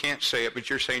 you can't say it, but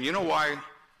you're saying, you know why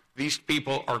these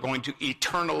people are going to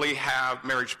eternally have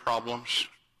marriage problems?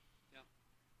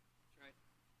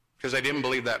 Because they didn't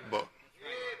believe that book.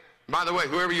 By the way,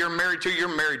 whoever you're married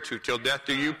to till death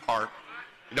do you part.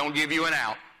 It don't give you an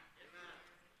out.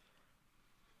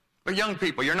 But young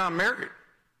people, you're not married.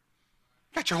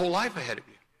 You got your whole life ahead of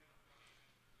you.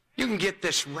 You can get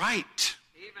this right.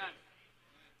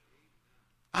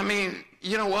 I mean,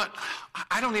 you know what?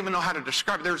 I don't even know how to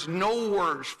describe it. There's no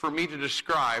words for me to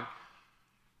describe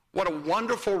what a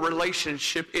wonderful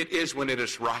relationship it is when it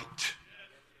is right.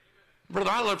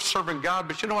 Brother, I love serving God,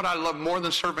 but you know what I love more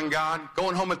than serving God?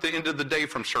 Going home at the end of the day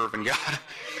from serving God.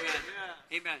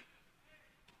 Amen. Amen.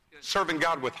 Serving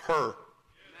God with her.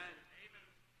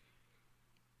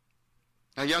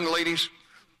 Now, young ladies,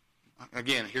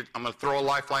 again, here I'm going to throw a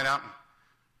lifeline out. And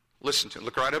listen to it.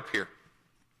 Look right up here.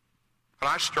 And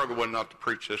I struggled enough to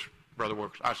preach this, Brother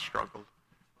Works. I struggled.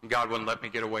 And God wouldn't let me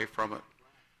get away from it.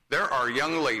 There are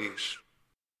young ladies.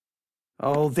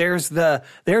 Oh, there's the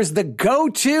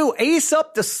go-to ace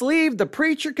up the sleeve the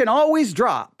preacher can always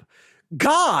drop.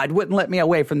 God wouldn't let me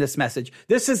away from this message.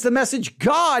 This is the message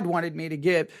God wanted me to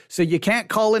give. So you can't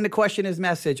call into question his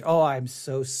message. Oh, I'm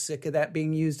so sick of that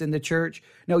being used in the church.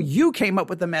 No, you came up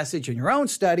with the message in your own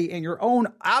study, in your own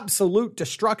absolute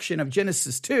destruction of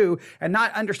Genesis 2, and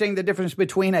not understanding the difference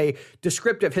between a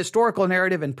descriptive historical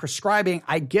narrative and prescribing,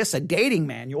 I guess, a dating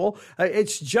manual.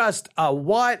 It's just a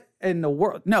what in the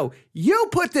world? No, you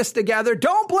put this together.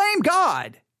 Don't blame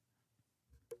God.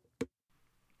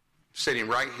 Sitting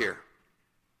right here.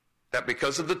 That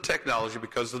because of the technology,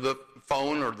 because of the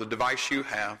phone or the device you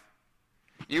have,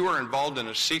 you are involved in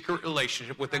a secret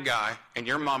relationship with a guy, and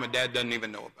your mom and dad doesn't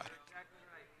even know about it.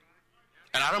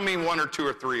 And I don't mean one or two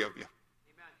or three of you.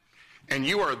 And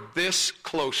you are this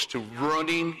close to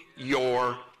ruining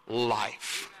your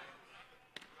life.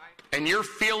 And you're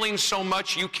feeling so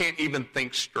much you can't even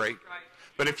think straight.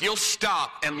 But if you'll stop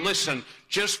and listen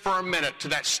just for a minute to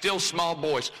that still small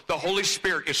voice, the Holy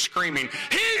Spirit is screaming,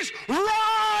 he's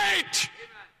right!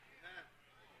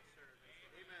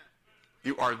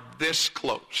 You are this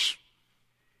close.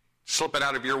 Slip it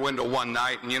out of your window one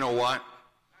night, and you know what?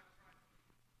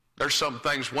 There's some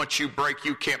things once you break,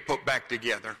 you can't put back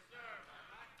together.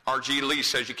 R.G. Lee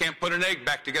says you can't put an egg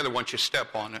back together once you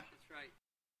step on it.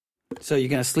 So you're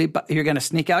going to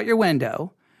sneak out your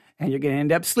window, and you're going to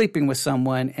end up sleeping with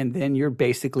someone, and then you're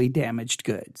basically damaged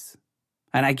goods.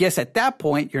 And I guess at that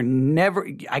point,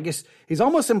 he's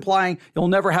almost implying you'll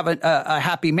never have a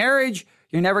happy marriage.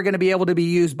 You're never going to be able to be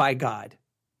used by God.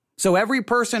 So every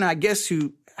person, I guess,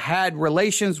 who had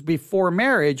relations before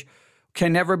marriage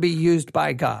can never be used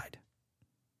by God.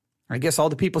 I guess all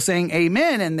the people saying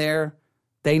amen in there,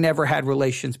 they never had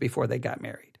relations before they got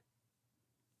married.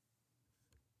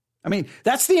 I mean,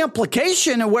 that's the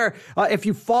implication of where, if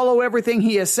you follow everything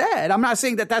he has said, I'm not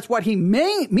saying that that's what he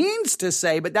means to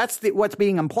say, but that's what's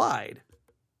being implied.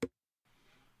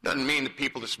 Doesn't mean that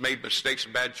people that's made mistakes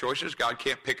and bad choices, God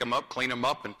can't pick them up, clean them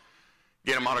up, and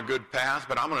get them on a good path.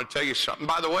 But I'm going to tell you something.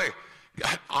 By the way,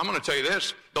 I'm going to tell you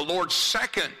this. The Lord's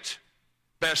second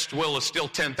best will is still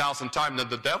 10,000 times than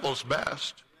the devil's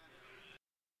best.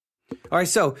 All right,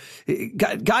 so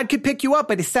God could pick you up,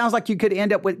 but it sounds like you could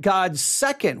end up with God's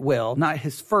second will, not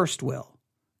his first will.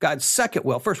 God's second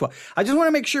will, first will. I just want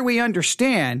to make sure we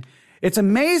understand. It's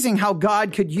amazing how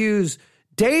God could use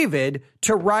David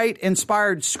to write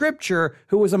inspired scripture,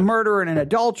 who was a murderer and an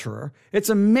adulterer. It's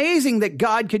amazing that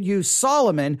God could use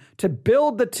Solomon to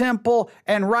build the temple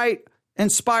and write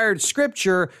inspired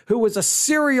scripture, who was a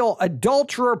serial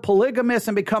adulterer, polygamist,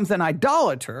 and becomes an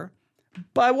idolater.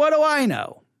 But what do I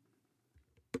know?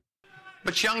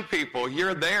 But young people,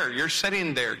 you're there. You're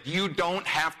sitting there. You don't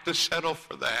have to settle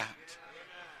for that.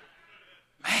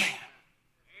 Man,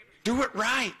 do it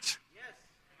right.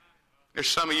 There's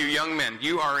some of you young men,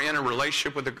 you are in a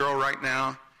relationship with a girl right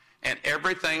now, and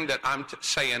everything that I'm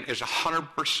saying is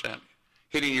 100%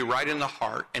 hitting you right in the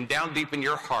heart, and down deep in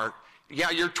your heart Yeah,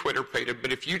 you're Twitter-pated,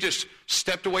 but if you just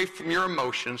stepped away from your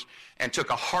emotions and took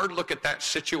a hard look at that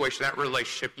situation, that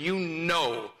relationship, you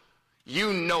know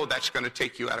that's going to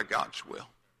take you out of God's will.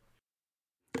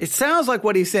 It sounds like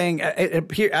what he's saying,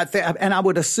 and I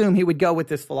would assume he would go with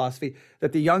this philosophy,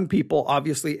 that the young people,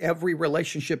 obviously, every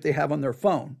relationship they have on their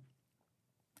phone,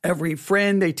 every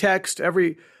friend they text,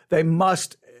 they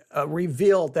must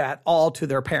reveal that all to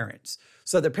their parents.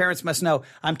 So the parents must know,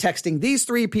 I'm texting these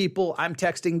 3 people, I'm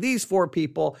texting these 4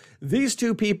 people, these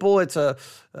 2 people, it's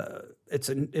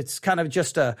kind of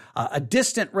just a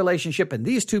distant relationship, and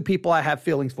these 2 people I have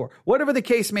feelings for. Whatever the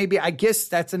case may be, I guess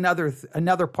that's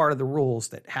another part of the rules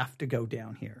that have to go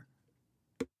down here.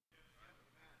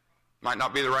 Might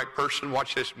not be the right person.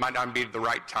 Watch this. Might not be the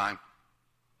right time.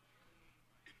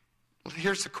 Well,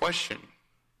 here's the question.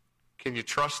 Can you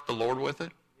trust the Lord with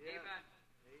it?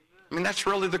 I mean, that's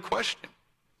really the question.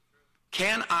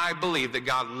 Can I believe that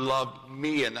God loved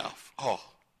me enough? Oh,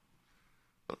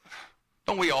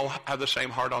 don't we all have the same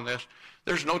heart on this?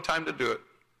 There's no time to do it.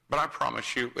 But I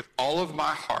promise you, with all of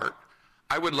my heart,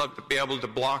 I would love to be able to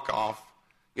block off,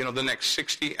 the next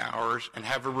 60 hours and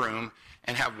have a room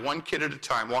and have one kid at a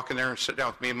time walk in there and sit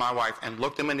down with me and my wife and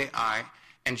look them in the eye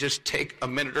and just take a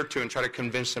minute or 2 and try to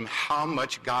convince them how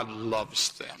much God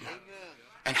loves them. Amen.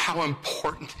 And how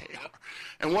important they are.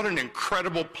 And what an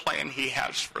incredible plan he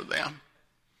has for them.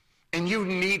 And you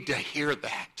need to hear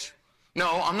that.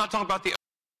 No, I'm not talking about the...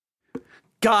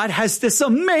 God has this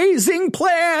amazing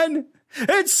plan.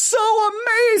 It's so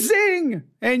amazing.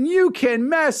 And you can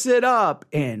mess it up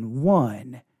in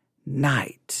one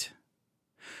night.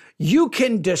 You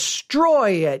can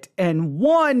destroy it in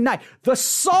one night. The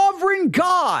sovereign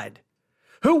God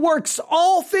who works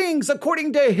all things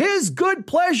according to his good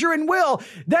pleasure and will.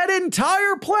 That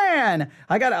entire plan,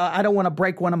 I don't want to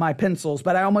break one of my pencils,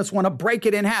 but I almost want to break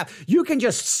it in half. You can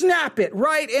just snap it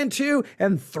right into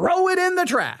and throw it in the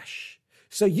trash.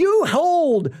 So you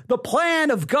hold the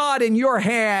plan of God in your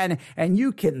hand and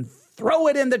you can throw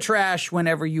it in the trash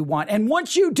whenever you want. And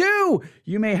once you do,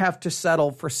 you may have to settle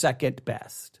for second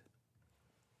best.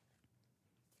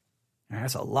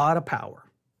 That's a lot of power.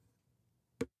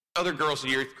 Other girls in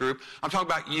your youth group, I'm talking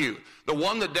about you. The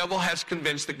one the devil has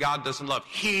convinced that God doesn't love.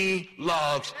 He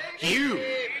loves you.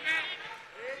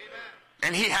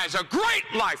 And he has a great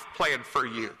life planned for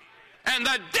you. And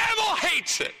the devil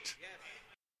hates it.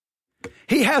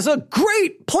 He has a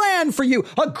great plan for you,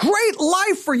 a great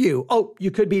life for you. Oh,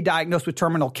 you could be diagnosed with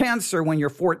terminal cancer when you're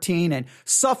 14 and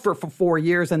suffer for 4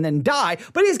 years and then die,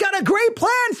 but he's got a great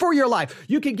plan for your life.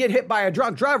 You could get hit by a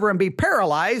drunk driver and be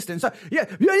paralyzed and so yeah,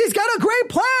 he's got a great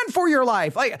plan for your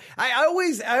life. Like I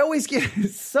always get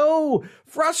so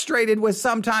frustrated with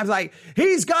sometimes like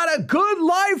he's got a good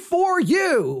life for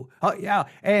you. Yeah,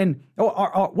 and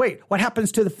wait, what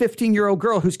happens to the 15-year-old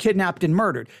girl who's kidnapped and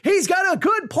murdered? He's got a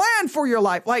good plan for your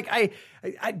life. Like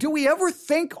do we ever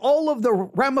think all of the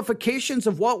ramifications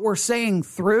of what we're saying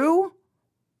through?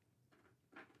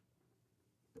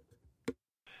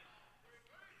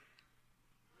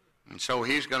 And so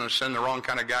he's going to send the wrong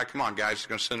kind of guy. Come on, guys, he's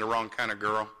going to send the wrong kind of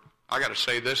girl. I got to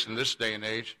say this in this day and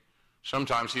age.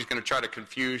 Sometimes he's going to try to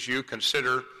confuse you,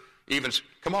 consider even,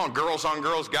 come on, girls on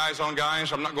girls, guys on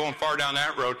guys. I'm not going far down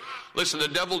that road. Listen, the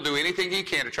devil will do anything he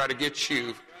can to try to get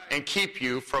you and keep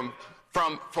you from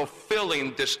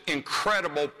fulfilling this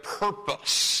incredible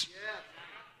purpose.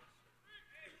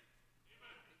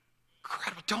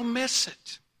 Incredible. Don't miss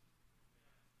it.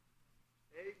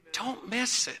 Don't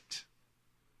miss it.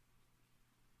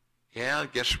 Yeah,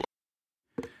 guess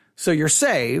what? So you're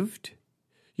saved,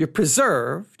 you're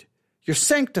preserved, you're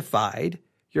sanctified,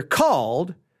 you're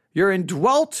called, you're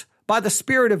indwelt by the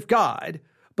Spirit of God.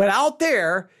 But out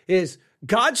there is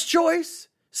God's choice,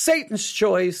 Satan's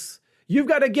choice. You've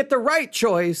got to get the right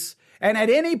choice. And at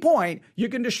any point, you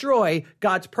can destroy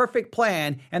God's perfect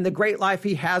plan and the great life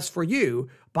he has for you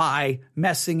by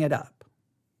messing it up.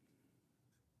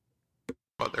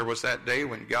 But there was that day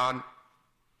when God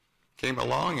came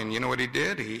along, and you know what he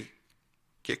did? He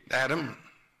kicked Adam.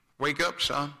 Wake up,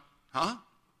 son. Huh?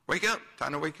 Wake up.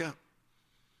 Time to wake up.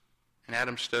 And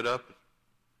Adam stood up.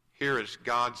 Here is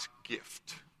God's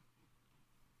gift.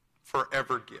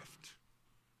 Forever gift.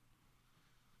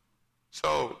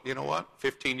 So, you know what?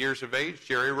 15 years of age,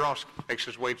 Jerry Ross makes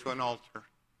his way to an altar.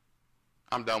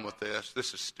 I'm done with this.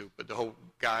 This is stupid. The whole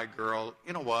guy, girl.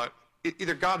 You know what?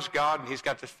 Either God's God and he's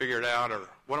got this figured out, or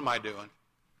what am I doing?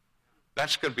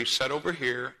 That's going to be set over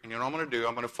here, and you know what I'm going to do?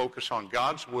 I'm going to focus on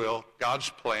God's will, God's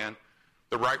plan,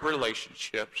 the right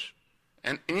relationships.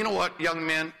 And you know what, young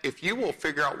men? If you will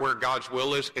figure out where God's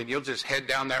will is and you'll just head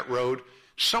down that road,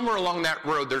 somewhere along that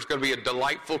road there's going to be a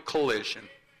delightful collision.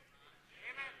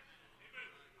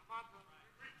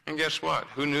 And guess what?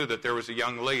 Who knew that there was a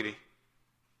young lady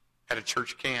at a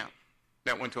church camp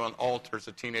that went to an altar as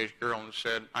a teenage girl and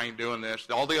said, I ain't doing this.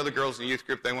 All the other girls in the youth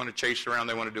group, they want to chase around,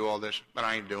 they want to do all this, but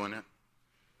I ain't doing it.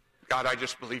 God, I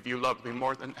just believe you love me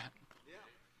more than that.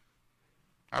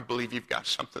 I believe you've got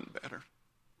something better.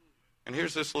 And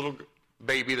here's this little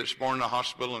baby that's born in a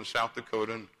hospital in South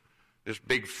Dakota, and this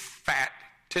big fat,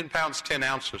 10 pounds, 10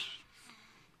 ounces.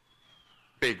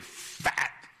 Big fat.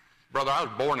 Brother, I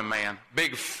was born a man.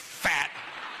 Big fat.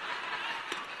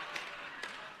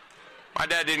 My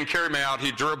dad didn't carry me out.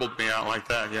 He dribbled me out like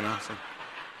that, you know. So,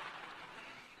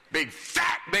 big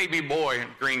fat baby boy in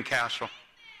Greencastle.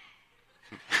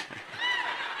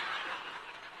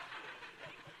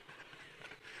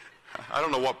 I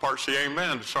don't know what part she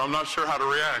amen, so I'm not sure how to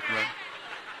react.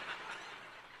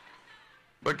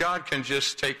 But God can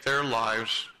just take their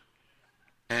lives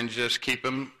and just keep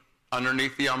them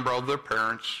underneath the umbrella of their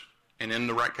parents and in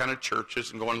the right kind of churches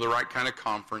and going to the right kind of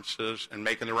conferences and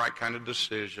making the right kind of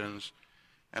decisions.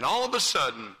 And all of a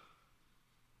sudden,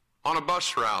 on a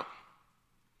bus route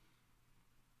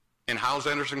in Hyles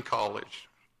Anderson College,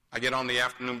 I get on the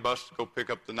afternoon bus to go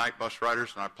pick up the night bus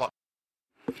riders, and I plot.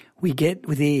 We get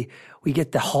the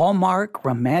Hallmark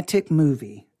romantic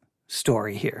movie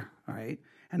story here, all right?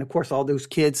 And of course, all those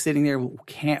kids sitting there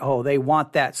they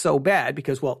want that so bad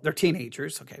because, well, they're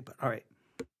teenagers. Okay, but all right.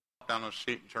 Down on the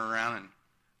seat and turn around, and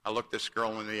I look this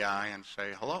girl in the eye and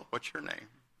say, hello, what's your name?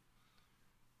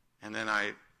 And then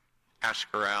I ask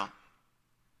her out.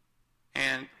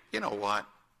 And you know what?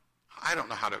 I don't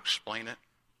know how to explain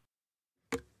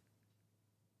it.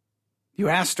 You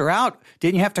asked her out.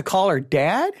 Didn't you have to call her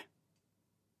dad?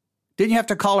 Didn't you have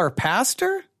to call her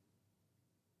pastor?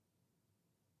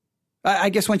 I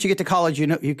guess once you get to college, you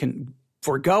know, you can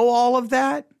forego all of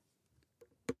that.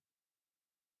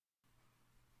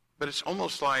 But it's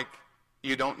almost like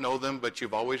you don't know them, but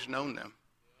you've always known them.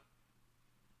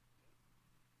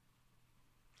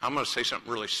 I'm going to say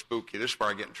something really spooky. This is where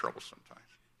I get in trouble sometimes.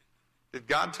 Did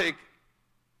God take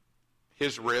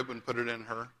his rib and put it in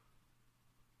her?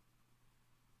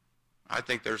 I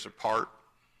think there's a part,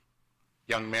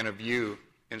 young men, of you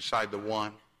inside the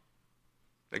one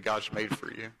that God's made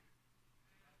for you.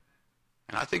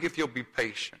 And I think if you'll be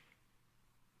patient,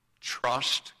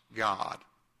 trust God,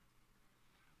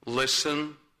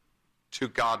 listen to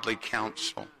godly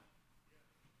counsel.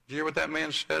 Did you hear what that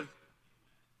man said?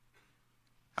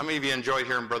 How many of you enjoyed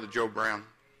hearing Brother Joe Brown?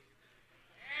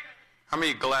 How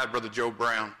many are glad Brother Joe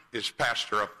Brown is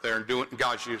pastor up there and doing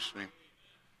God's using him?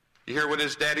 You hear what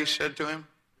his daddy said to him?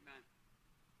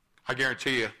 I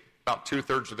guarantee you, about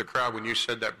 2/3 of the crowd when you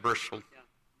said that bristled.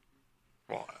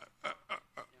 Well,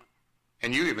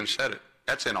 and you even said it.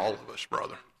 That's in all of us,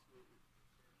 brother.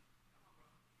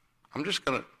 I'm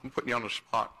putting you on the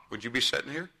spot. Would you be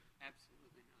sitting here?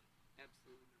 Absolutely not.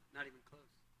 Absolutely not. Not even close.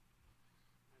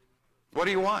 What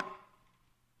do you want?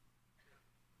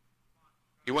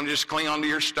 You want to just cling on to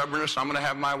your stubbornness? I'm going to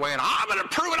have my way, and I'm going to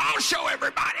prove it. I'll show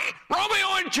everybody.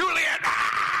 Romeo and Juliet.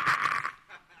 Ah!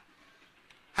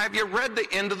 Have you read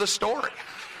the end of the story?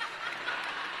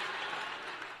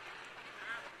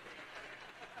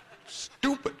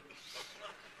 Stupid.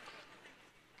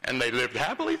 And they lived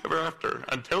happily ever after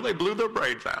until they blew their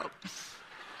brains out.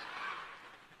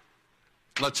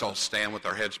 Let's all stand with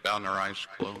our heads bowed and our eyes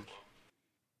closed.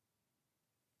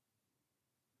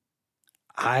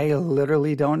 I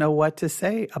literally don't know what to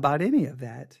say about any of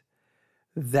that.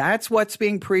 That's what's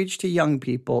being preached to young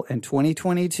people in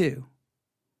 2022.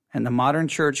 And the modern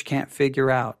church can't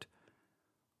figure out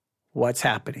what's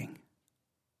happening.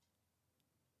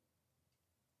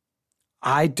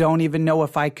 I don't even know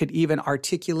if I could even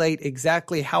articulate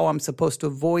exactly how I'm supposed to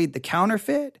avoid the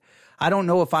counterfeit. I don't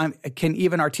know if I can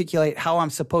even articulate how I'm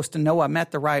supposed to know I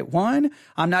met the right one.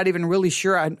 I'm not even really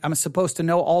sure I'm supposed to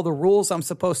know all the rules I'm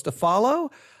supposed to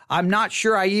follow. I'm not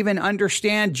sure I even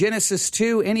understand Genesis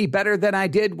 2 any better than I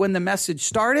did when the message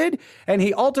started. And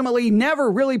he ultimately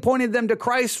never really pointed them to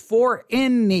Christ for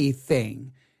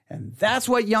anything. And that's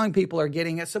what young people are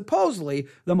getting at supposedly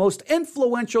the most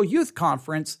influential youth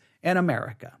conference in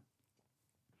America.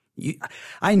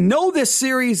 I know this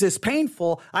series is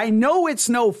painful. I know it's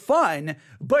no fun,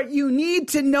 but you need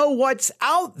to know what's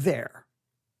out there.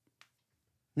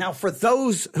 Now, for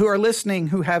those who are listening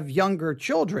who have younger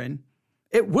children,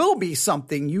 it will be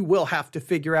something you will have to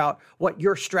figure out what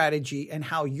your strategy and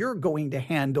how you're going to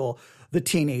handle the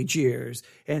teenage years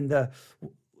and the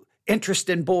interest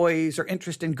in boys or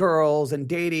interest in girls and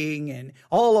dating and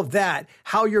all of that,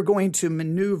 how you're going to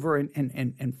maneuver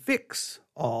and fix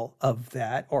all of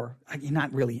that, or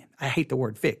not really, I hate the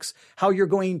word fix, how you're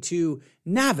going to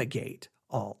navigate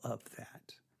all of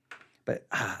that. But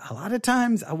a lot of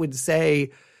times I would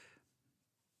say,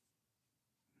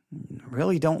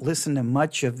 really don't listen to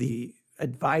much of the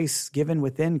advice given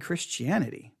within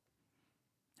Christianity.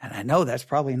 And I know that's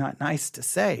probably not nice to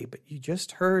say, but you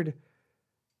just heard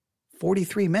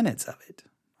 43 minutes of it.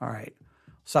 All right.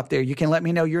 Stop there. You can let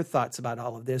me know your thoughts about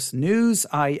all of this.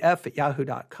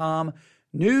 newsif@yahoo.com.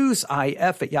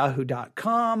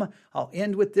 newsif@yahoo.com. I'll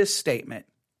end with this statement.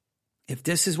 If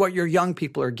this is what your young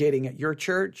people are getting at your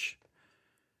church,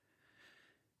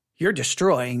 you're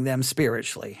destroying them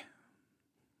spiritually.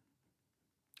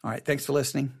 All right. Thanks for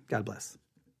listening. God bless.